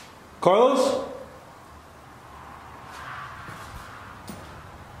 Carlos?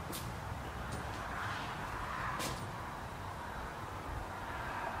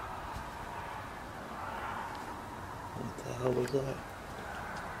 hell was that?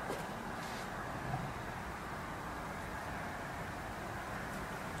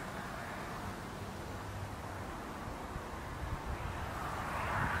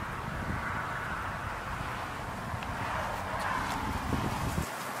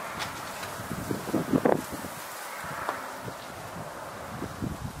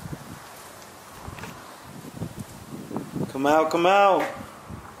 Come out, come out!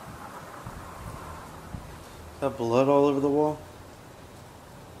 Got blood all over the wall?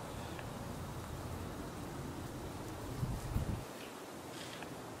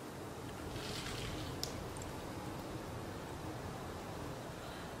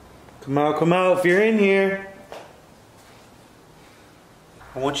 Come out if you're in here.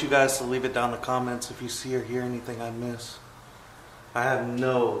 I want you guys to leave it down in the comments if you see or hear anything I miss. I have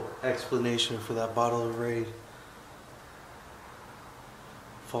no explanation for that bottle of Raid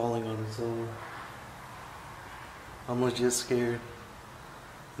falling on its own. I'm legit scared.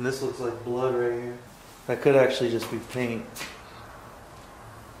 And this looks like blood right here. That could actually just be paint.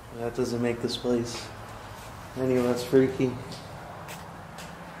 That doesn't make this place any less freaky.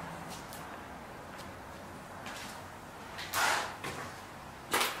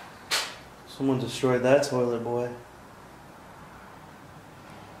 Someone destroyed that toilet, boy.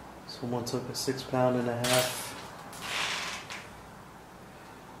 Someone took a 6.5 pound.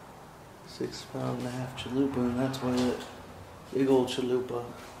 6.5 pound chalupa in that toilet. Big old chalupa.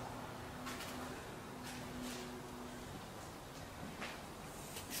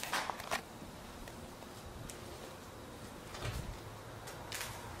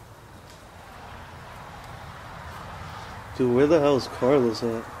 Dude, where the hell is Carlos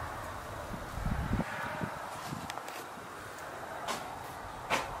at?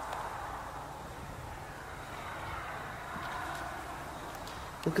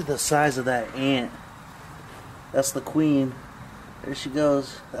 Look at the size of that ant. That's the queen. There she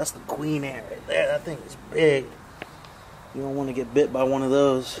goes. That's the queen ant right there. That thing is big. You don't want to get bit by one of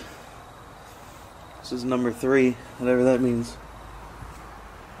those. This is number 3, whatever that means.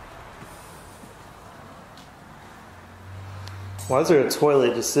 Why is there a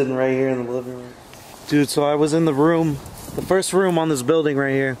toilet just sitting right here in the living room? Dude, so I was in the room, the first room on this building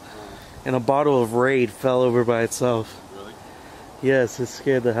right here, and a bottle of Raid fell over by itself. Yes, it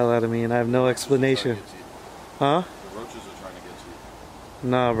scared the hell out of me, and I have no explanation. Huh? The roaches are trying to get you.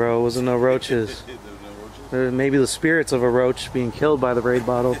 Nah, bro, it wasn't no roaches. There's no roaches? Maybe the spirits of a roach being killed by the Raid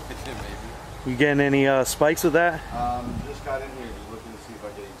bottle. Maybe. You getting any spikes with that? Just got in here, just looking to see if I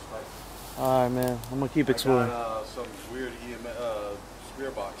get any spikes. Alright, man. I'm gonna keep exploring. I got some weird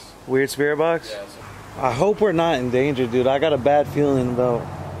spirit box. Weird spirit box? Yeah. I hope we're not in danger, dude. I got a bad feeling, though.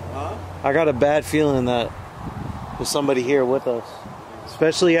 Huh? I got a bad feeling that there's somebody here with us.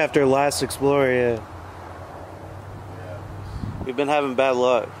 Especially after last Explorer, yeah. We've been having bad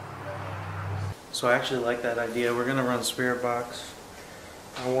luck. So I actually like that idea. We're gonna run Spirit Box.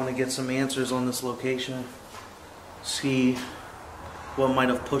 I want to get some answers on this location. See what might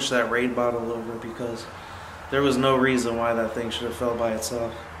have pushed that Raid bottle over, because there was no reason why that thing should have fell by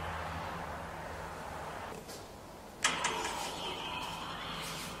itself.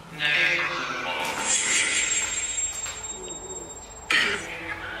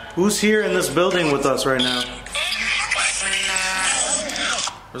 Who's here in this building with us right now?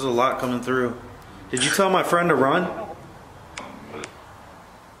 There's a lot coming through. Did you tell my friend to run?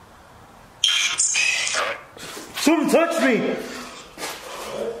 Something touched me!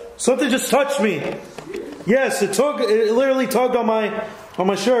 Something just touched me! Yes, it literally tugged on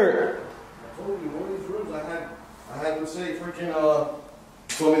my shirt. I told you, one of these rooms I had them say freaking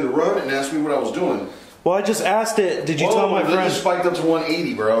told me to run and asked me what I was doing. Well, I just asked it. Did you tell my friend? It just spiked up to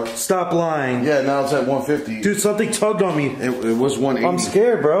 180, bro. Stop lying. Yeah, now it's at 150. Dude, something tugged on me. It was 180. I'm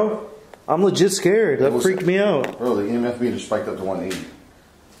scared, bro. I'm legit scared. That freaked me out. Bro, the EMF meter spiked up to 180.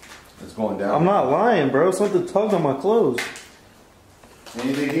 It's going down. I'm not lying, bro. Something tugged on my clothes.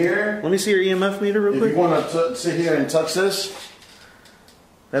 Anything here? Let me see your EMF meter real quick. If you want to sit here and touch this.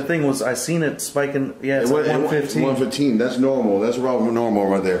 That thing was, I seen it spiking. Yeah, it's like 115. 115. That's normal. That's normal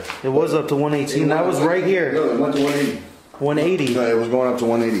right there. It was up to 118. That was right here. No, it went to 180. 180. No, it was going up to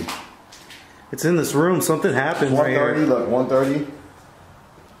 180. It's in this room. Something happened right here. 130, look, 130,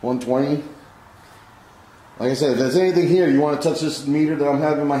 120. Like I said, if there's anything here, you want to touch this meter that I'm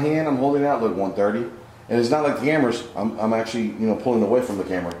having in my hand, I'm holding it out, look, 130. And it's not like the cameras, I'm actually, pulling away from the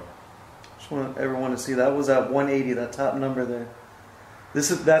camera. Just want everyone to see that was at 180, that top number there.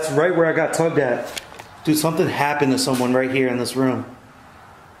 That's right where I got tugged at. Dude, something happened to someone right here in this room.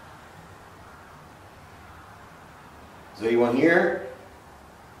 Is anyone here?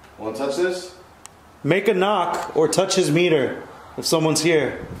 Want to touch this? Make a knock or touch his meter if someone's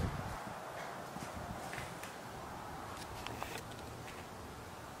here.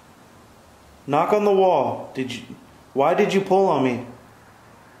 Knock on the wall. Why did you pull on me?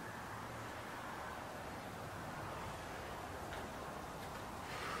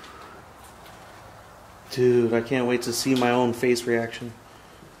 Dude, I can't wait to see my own face reaction.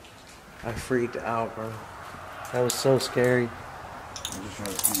 I freaked out, bro. That was so scary. I'm just trying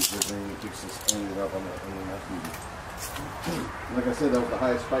to see if there's any fixes ended up on the FD. Like I said, that was the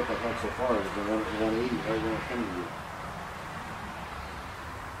highest spike I've had so far. It was the 180 right when it came to you.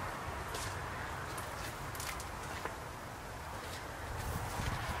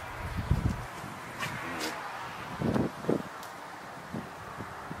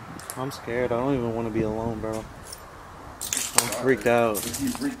 I'm scared. I don't even want to be alone, bro. I'm freaked out. If you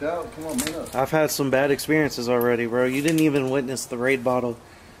freaked out, come on, man up. I've had some bad experiences already, bro. You didn't even witness the raid bottle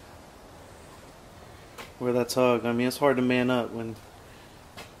where that tug. I mean, it's hard to man up when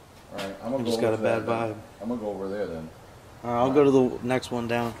Alright, I'm gonna you just got a bad vibe. I'm gonna go over there then. Alright, I'll go to the next one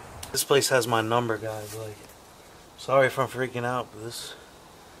down. This place has my number, guys. Like, sorry if I'm freaking out, but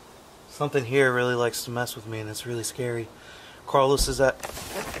something here really likes to mess with me, and it's really scary. Carlos is at...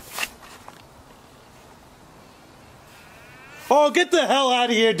 Oh, get the hell out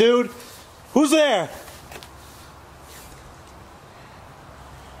of here, dude! Who's there?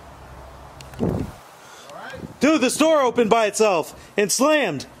 Dude, this door opened by itself and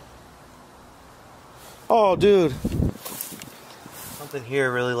slammed. Oh, dude. Something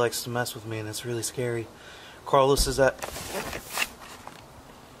here really likes to mess with me, and it's really scary. Carlos is at...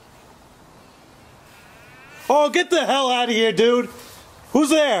 Oh, get the hell out of here, dude! Who's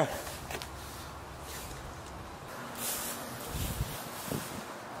there?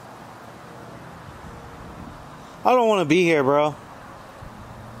 I don't want to be here, bro.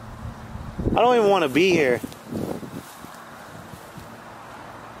 I don't even want to be here.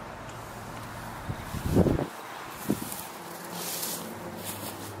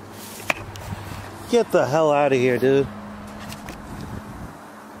 Get the hell out of here, dude.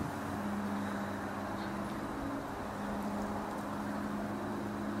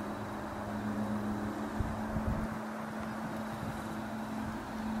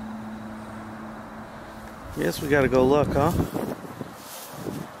 Guess we gotta go look, huh?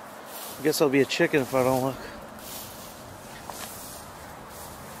 I guess I'll be a chicken if I don't look.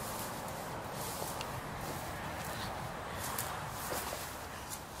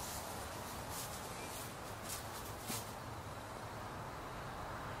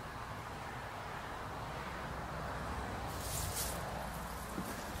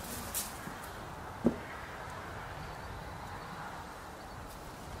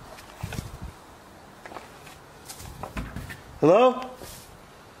 Hello?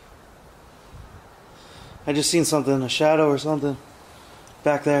 I just seen something, a shadow or something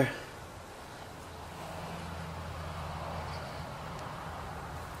back there.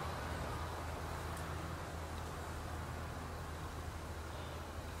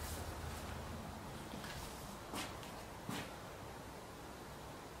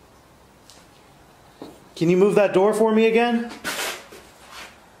 Can you move that door for me again?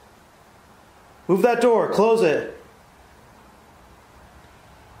 Move that door, close it.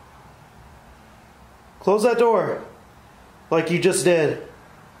 Close that door, like you just did.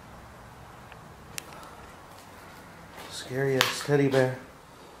 Scariest teddy bear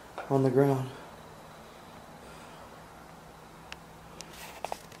on the ground.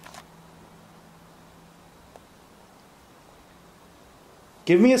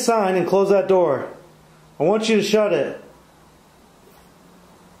 Give me a sign and close that door. I want you to shut it.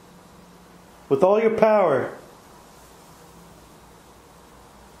 With all your power.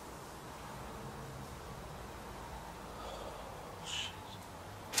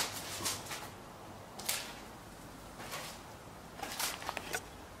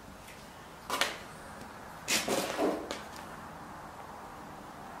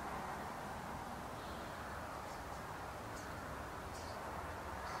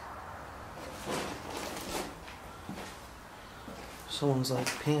 Someone's like,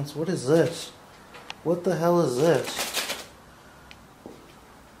 pants, what is this? What the hell is this?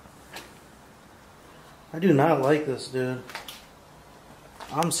 I do not like this, dude.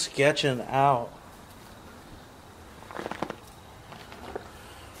 I'm sketching out.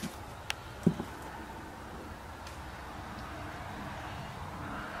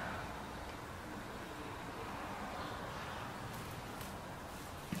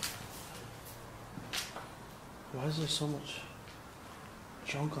 Why is there so much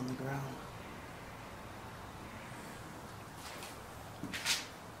junk on the ground?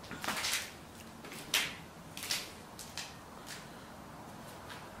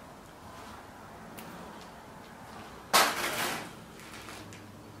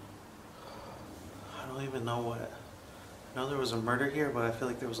 even know what. I know there was a murder here, but I feel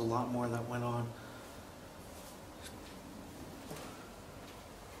like there was a lot more that went on.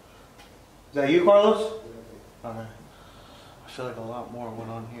 Is that you, Carlos? Alright. I feel like a lot more went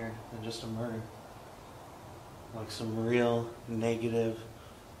on here than just a murder. Like some real negative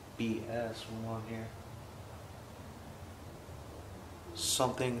BS went on here.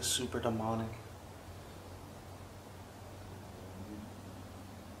 Something super demonic.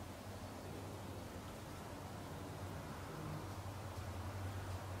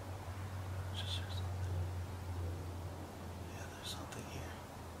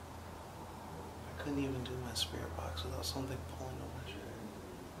 Couldn't even do my spirit box without something pulling on my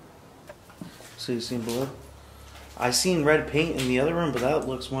shirt. So you seen blood? I seen red paint in the other room, but that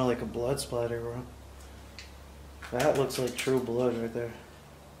looks more like a blood splatter, bro. That looks like true blood right there.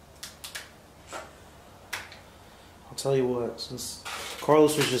 I'll tell you what, since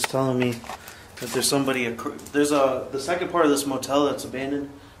Carlos was just telling me that there's somebody, the second part of this motel that's abandoned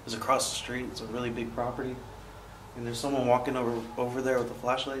is across the street. It's a really big property, and there's someone walking over there with a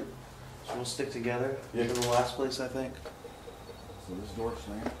flashlight. So we'll stick together. Yeah. To the last place, I think. So this door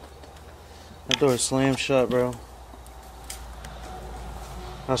slammed? That door is slammed shut, bro.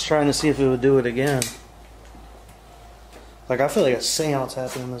 I was trying to see if it would do it again. Like, I feel like a seance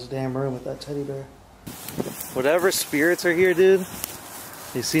happened in this damn room with that teddy bear. Whatever spirits are here, dude,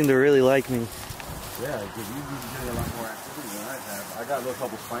 they seem to really like me. Yeah, because you've been getting a lot more activity than I have. I got a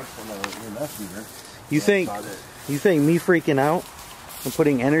couple spikes from the EMS meter. You think me freaking out and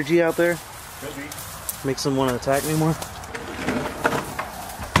putting energy out there could be makes them want to attack me more?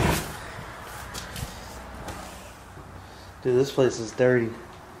 Dude, this place is dirty.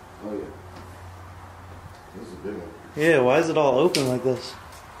 Oh yeah. This is a big one. Yeah, why is it all open like this?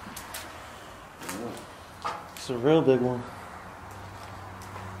 Yeah. It's a real big one.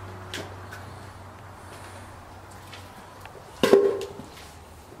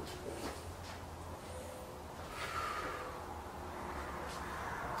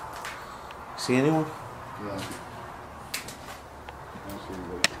 See anyone? No. I don't see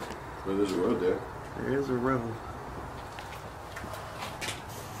anybody. But there's a road there. There is a road.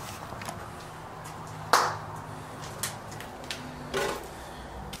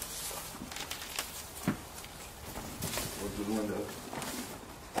 What's the window?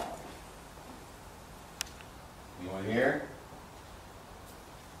 You want here?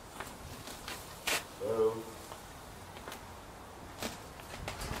 Oh.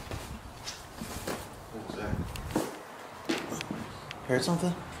 What's that? Heard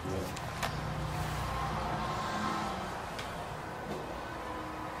something? Yeah.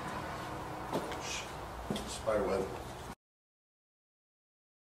 Spider web.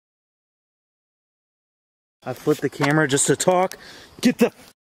 I flipped the camera just to talk. Get the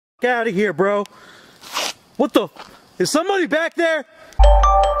f out of here, bro. What the? Is somebody back there?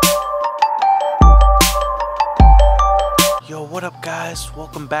 Yo, what up, guys?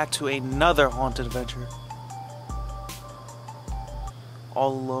 Welcome back to another haunted adventure.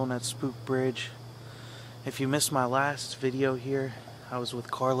 All alone at Spook Bridge. If you missed my last video here, I was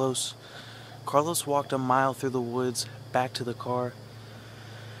with Carlos. Carlos walked a mile through the woods back to the car.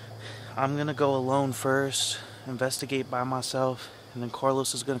 I'm gonna go alone first, investigate by myself, and then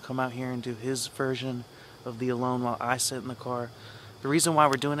Carlos is gonna come out here and do his version of the alone while I sit in the car. The reason why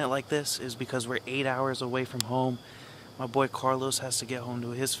we're doing it like this is because we're 8 hours away from home. My boy Carlos has to get home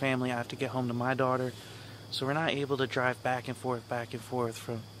to his family. I have to get home to my daughter. So we're not able to drive back and forth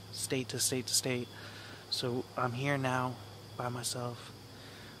from state to state to state. So I'm here now by myself.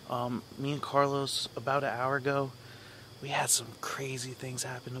 Me and Carlos, about an hour ago, we had some crazy things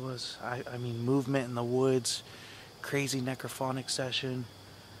happen to us. I mean, movement in the woods, crazy necrophonic session,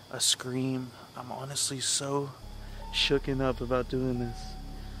 a scream. I'm honestly so shooken up about doing this.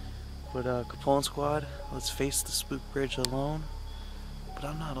 But Capone Squad, let's face the Spook Bridge alone. But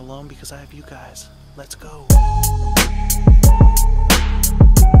I'm not alone because I have you guys. Let's go.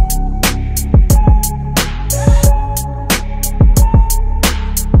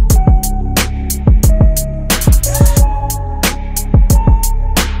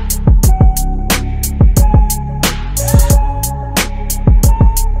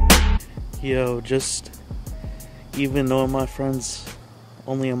 Yo, just even though my friend's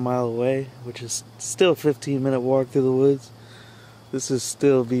only a mile away, which is still a 15-minute walk through the woods, this is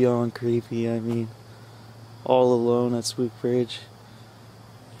still beyond creepy. I mean, all alone at Spook Bridge.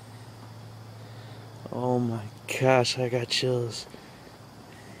 Oh my gosh, I got chills.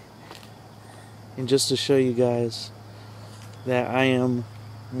 And just to show you guys that I am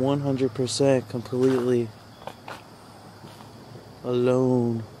 100% completely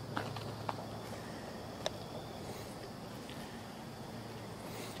alone.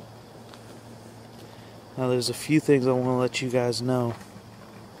 Now there's a few things I want to let you guys know.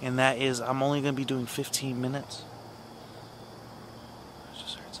 And that is, I'm only going to be doing 15 minutes. I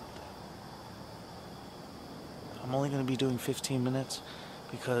just heard something. I'm only going to be doing 15 minutes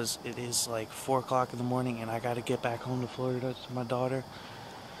because it is like 4 o'clock in the morning and I got to get back home to Florida to my daughter.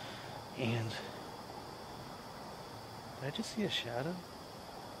 And did I just see a shadow?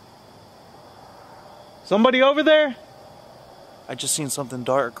 Somebody over there? I just seen something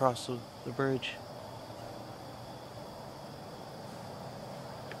dart across the bridge.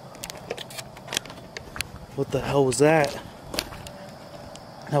 What the hell was that?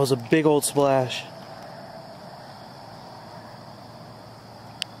 That was a big old splash.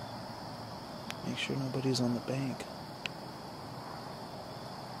 Make sure nobody's on the bank.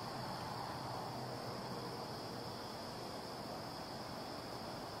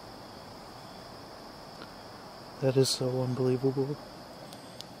 That is so unbelievable.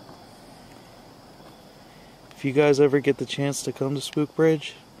 If you guys ever get the chance to come to Spook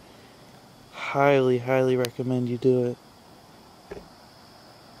Bridge, highly, highly recommend you do it.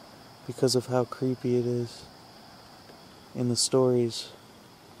 Because of how creepy it is in the stories.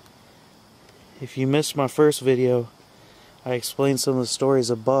 If you missed my first video, I explained some of the stories.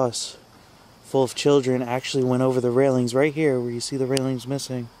 A bus full of children actually went over the railings right here where you see the railings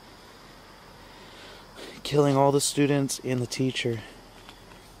missing, killing all the students and the teacher.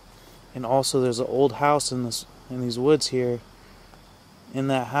 And also there's an old house in these woods here. In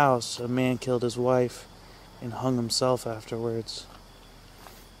that house, a man killed his wife and hung himself afterwards.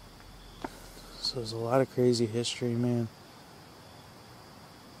 So there's a lot of crazy history, man.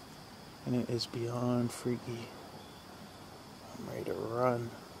 And it is beyond freaky. I'm ready to run.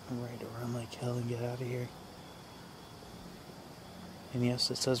 I'm ready to run like hell and get out of here. And yes,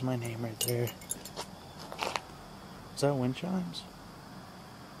 it says my name right there. Is that wind chimes?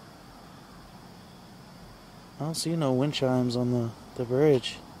 I don't see no wind chimes on the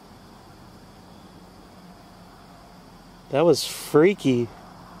bridge. That was freaky.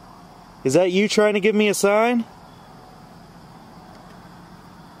 Is that you trying to give me a sign?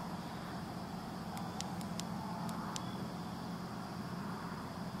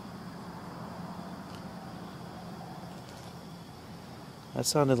 That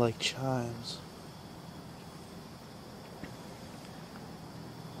sounded like chimes.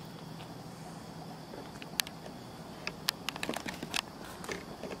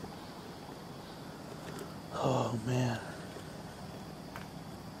 Oh man.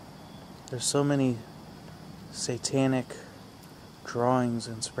 There's so many satanic drawings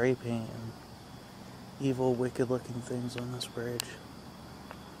and spray paint and evil, wicked looking things on this bridge.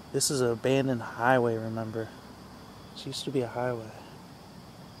 This is an abandoned highway, remember? This used to be a highway.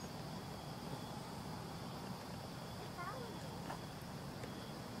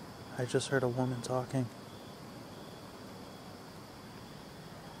 I just heard a woman talking.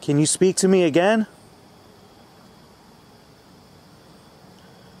 Can you speak to me again?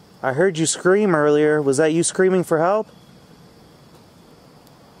 I heard you scream earlier. Was that you screaming for help?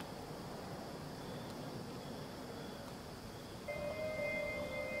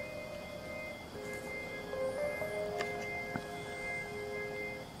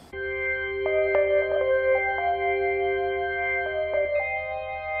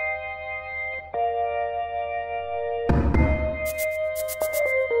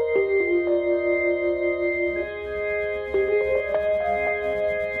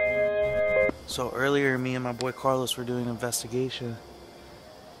 So earlier, me and my boy Carlos were doing an investigation.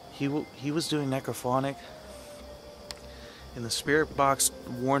 He was doing necrophonic, and the spirit box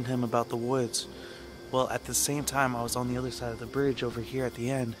warned him about the woods. Well, at the same time, I was on the other side of the bridge over here at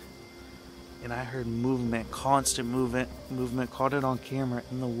the end, and I heard movement, constant movement, caught it on camera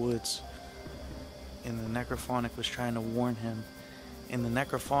in the woods. And the necrophonic was trying to warn him. And the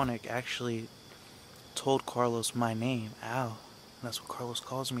necrophonic actually told Carlos my name, Al. And that's what Carlos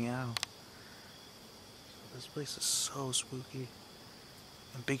calls me, Al. This place is so spooky.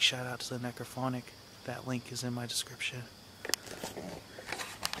 And big shout out to the necrophonic. That link is in my description.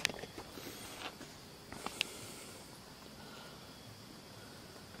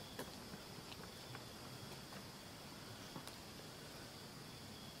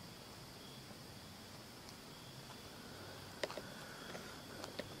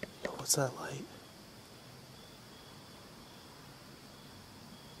 Yo, what's that light?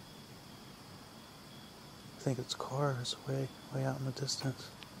 I think it's cars way out in the distance.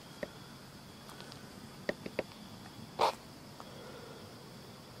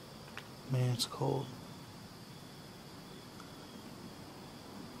 Man, it's cold.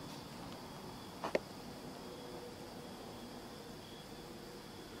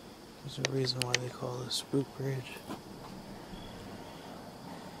 There's a reason why they call it Spook Bridge.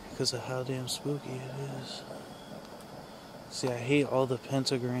 Because of how damn spooky it is. See, I hate all the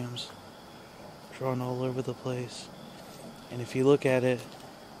pentagrams drawn all over the place. And if you look at it,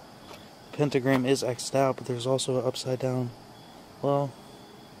 the pentagram is X'd out, but there's also an upside down. Well,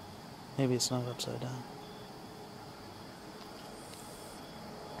 maybe it's not upside down.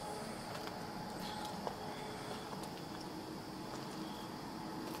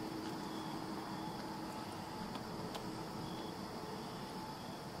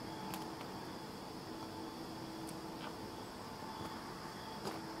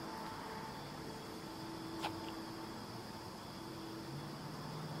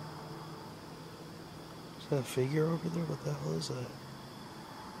 Is that a figure over there? What the hell is that?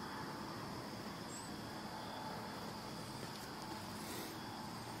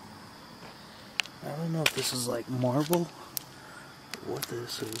 I don't know if this is like marble or what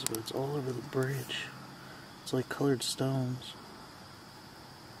this is, but it's all over the bridge. It's like colored stones.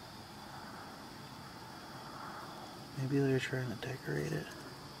 Maybe they're trying to decorate it.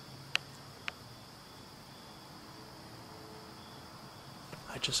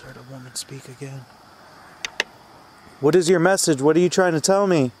 I just heard a woman speak again. What is your message? What are you trying to tell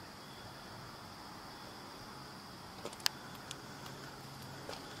me?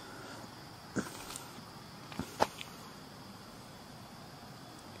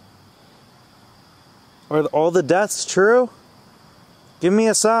 Are all the deaths true? Give me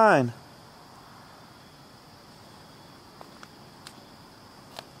a sign.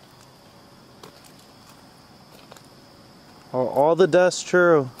 Are all the deaths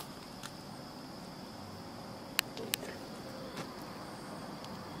true?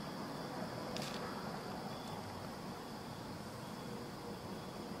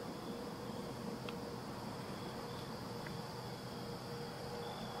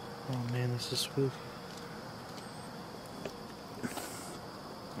 Oh man, this is spooky.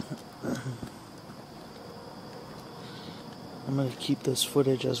 I'm gonna keep this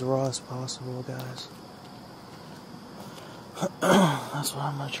footage as raw as possible, guys. That's what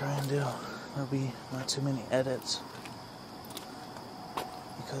I'm gonna try and do. There'll be not too many edits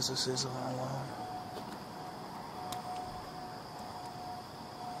because this is all alone.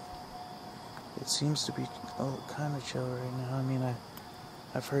 It seems to be kind of chill right now. I mean,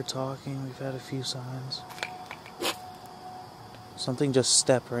 I've heard talking. We've had a few signs. Something just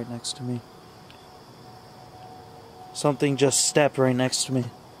stepped right next to me. Something just stepped right next to me.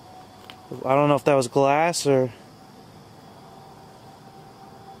 I don't know if that was glass or...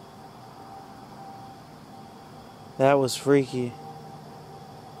 That was freaky.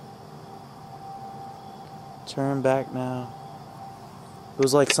 Turn back now. It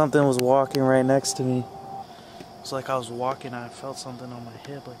was like something was walking right next to me. It's like I was walking and I felt something on my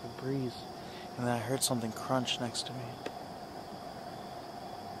hip, like a breeze. And then I heard something crunch next to me.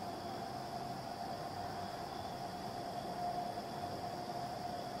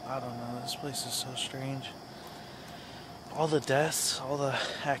 I don't know, this place is so strange. All the deaths, all the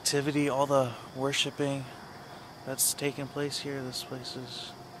activity, all the worshiping that's taking place here, this place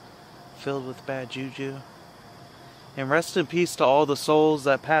is filled with bad juju. And rest in peace to all the souls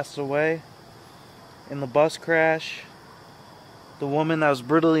that passed away in the bus crash. The woman that was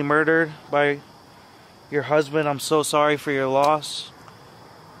brutally murdered by your husband, I'm so sorry for your loss.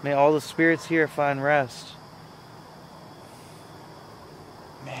 May all the spirits here find rest.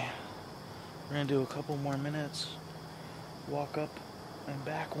 Man, we're gonna do a couple more minutes. Walk up and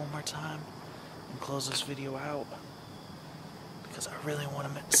back one more time and close this video out. Because I really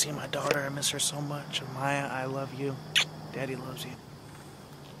want to see my daughter. I miss her so much. Maya, I love you. Daddy loves you.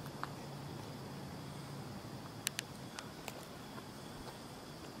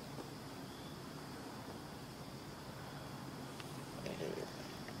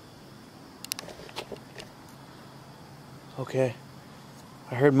 Okay.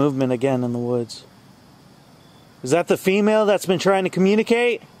 I heard movement again in the woods. Is that the female that's been trying to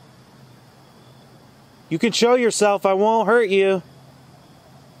communicate? You can show yourself, I won't hurt you.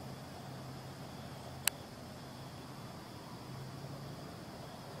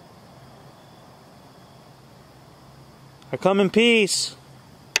 I come in peace.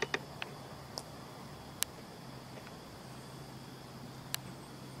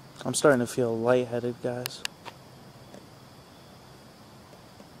 I'm starting to feel lightheaded, guys.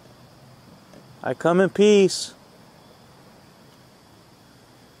 I come in peace.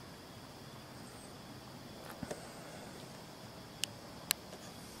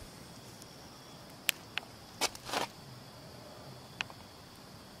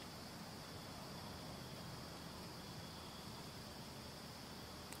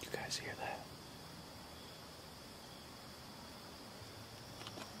 You guys guys hear that?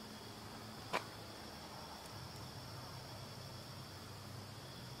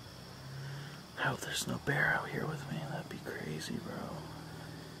 I hope there's no bear out here with me. That'd be crazy, bro.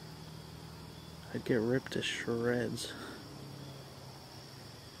 I'd get ripped to shreds.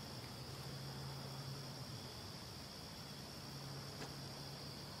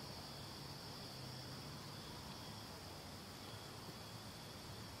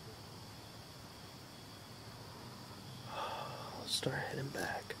 Let's start heading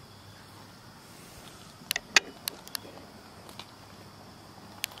back.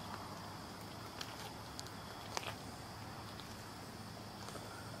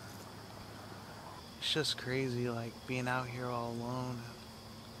 It's just crazy, like, being out here all alone,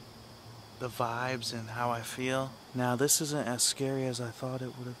 and the vibes and how I feel. Now, this isn't as scary as I thought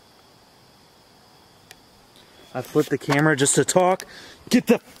it would have. I flipped the camera just to talk. Get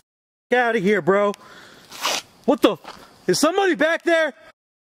the f out of here, bro. What the? Is somebody back there?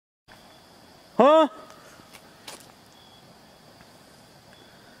 Huh?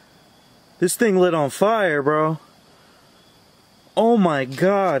 This thing lit on fire, bro. Oh my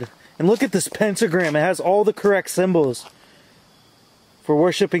God. And look at this pentagram. It has all the correct symbols for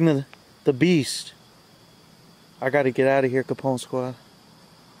worshiping the beast. I gotta get out of here, Capone Squad.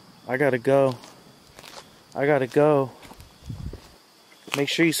 I gotta go. I gotta go. Make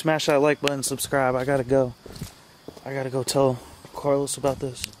sure you smash that like button, subscribe. I gotta go. I gotta go tell Carlos about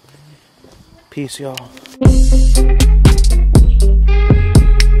this. Peace, y'all.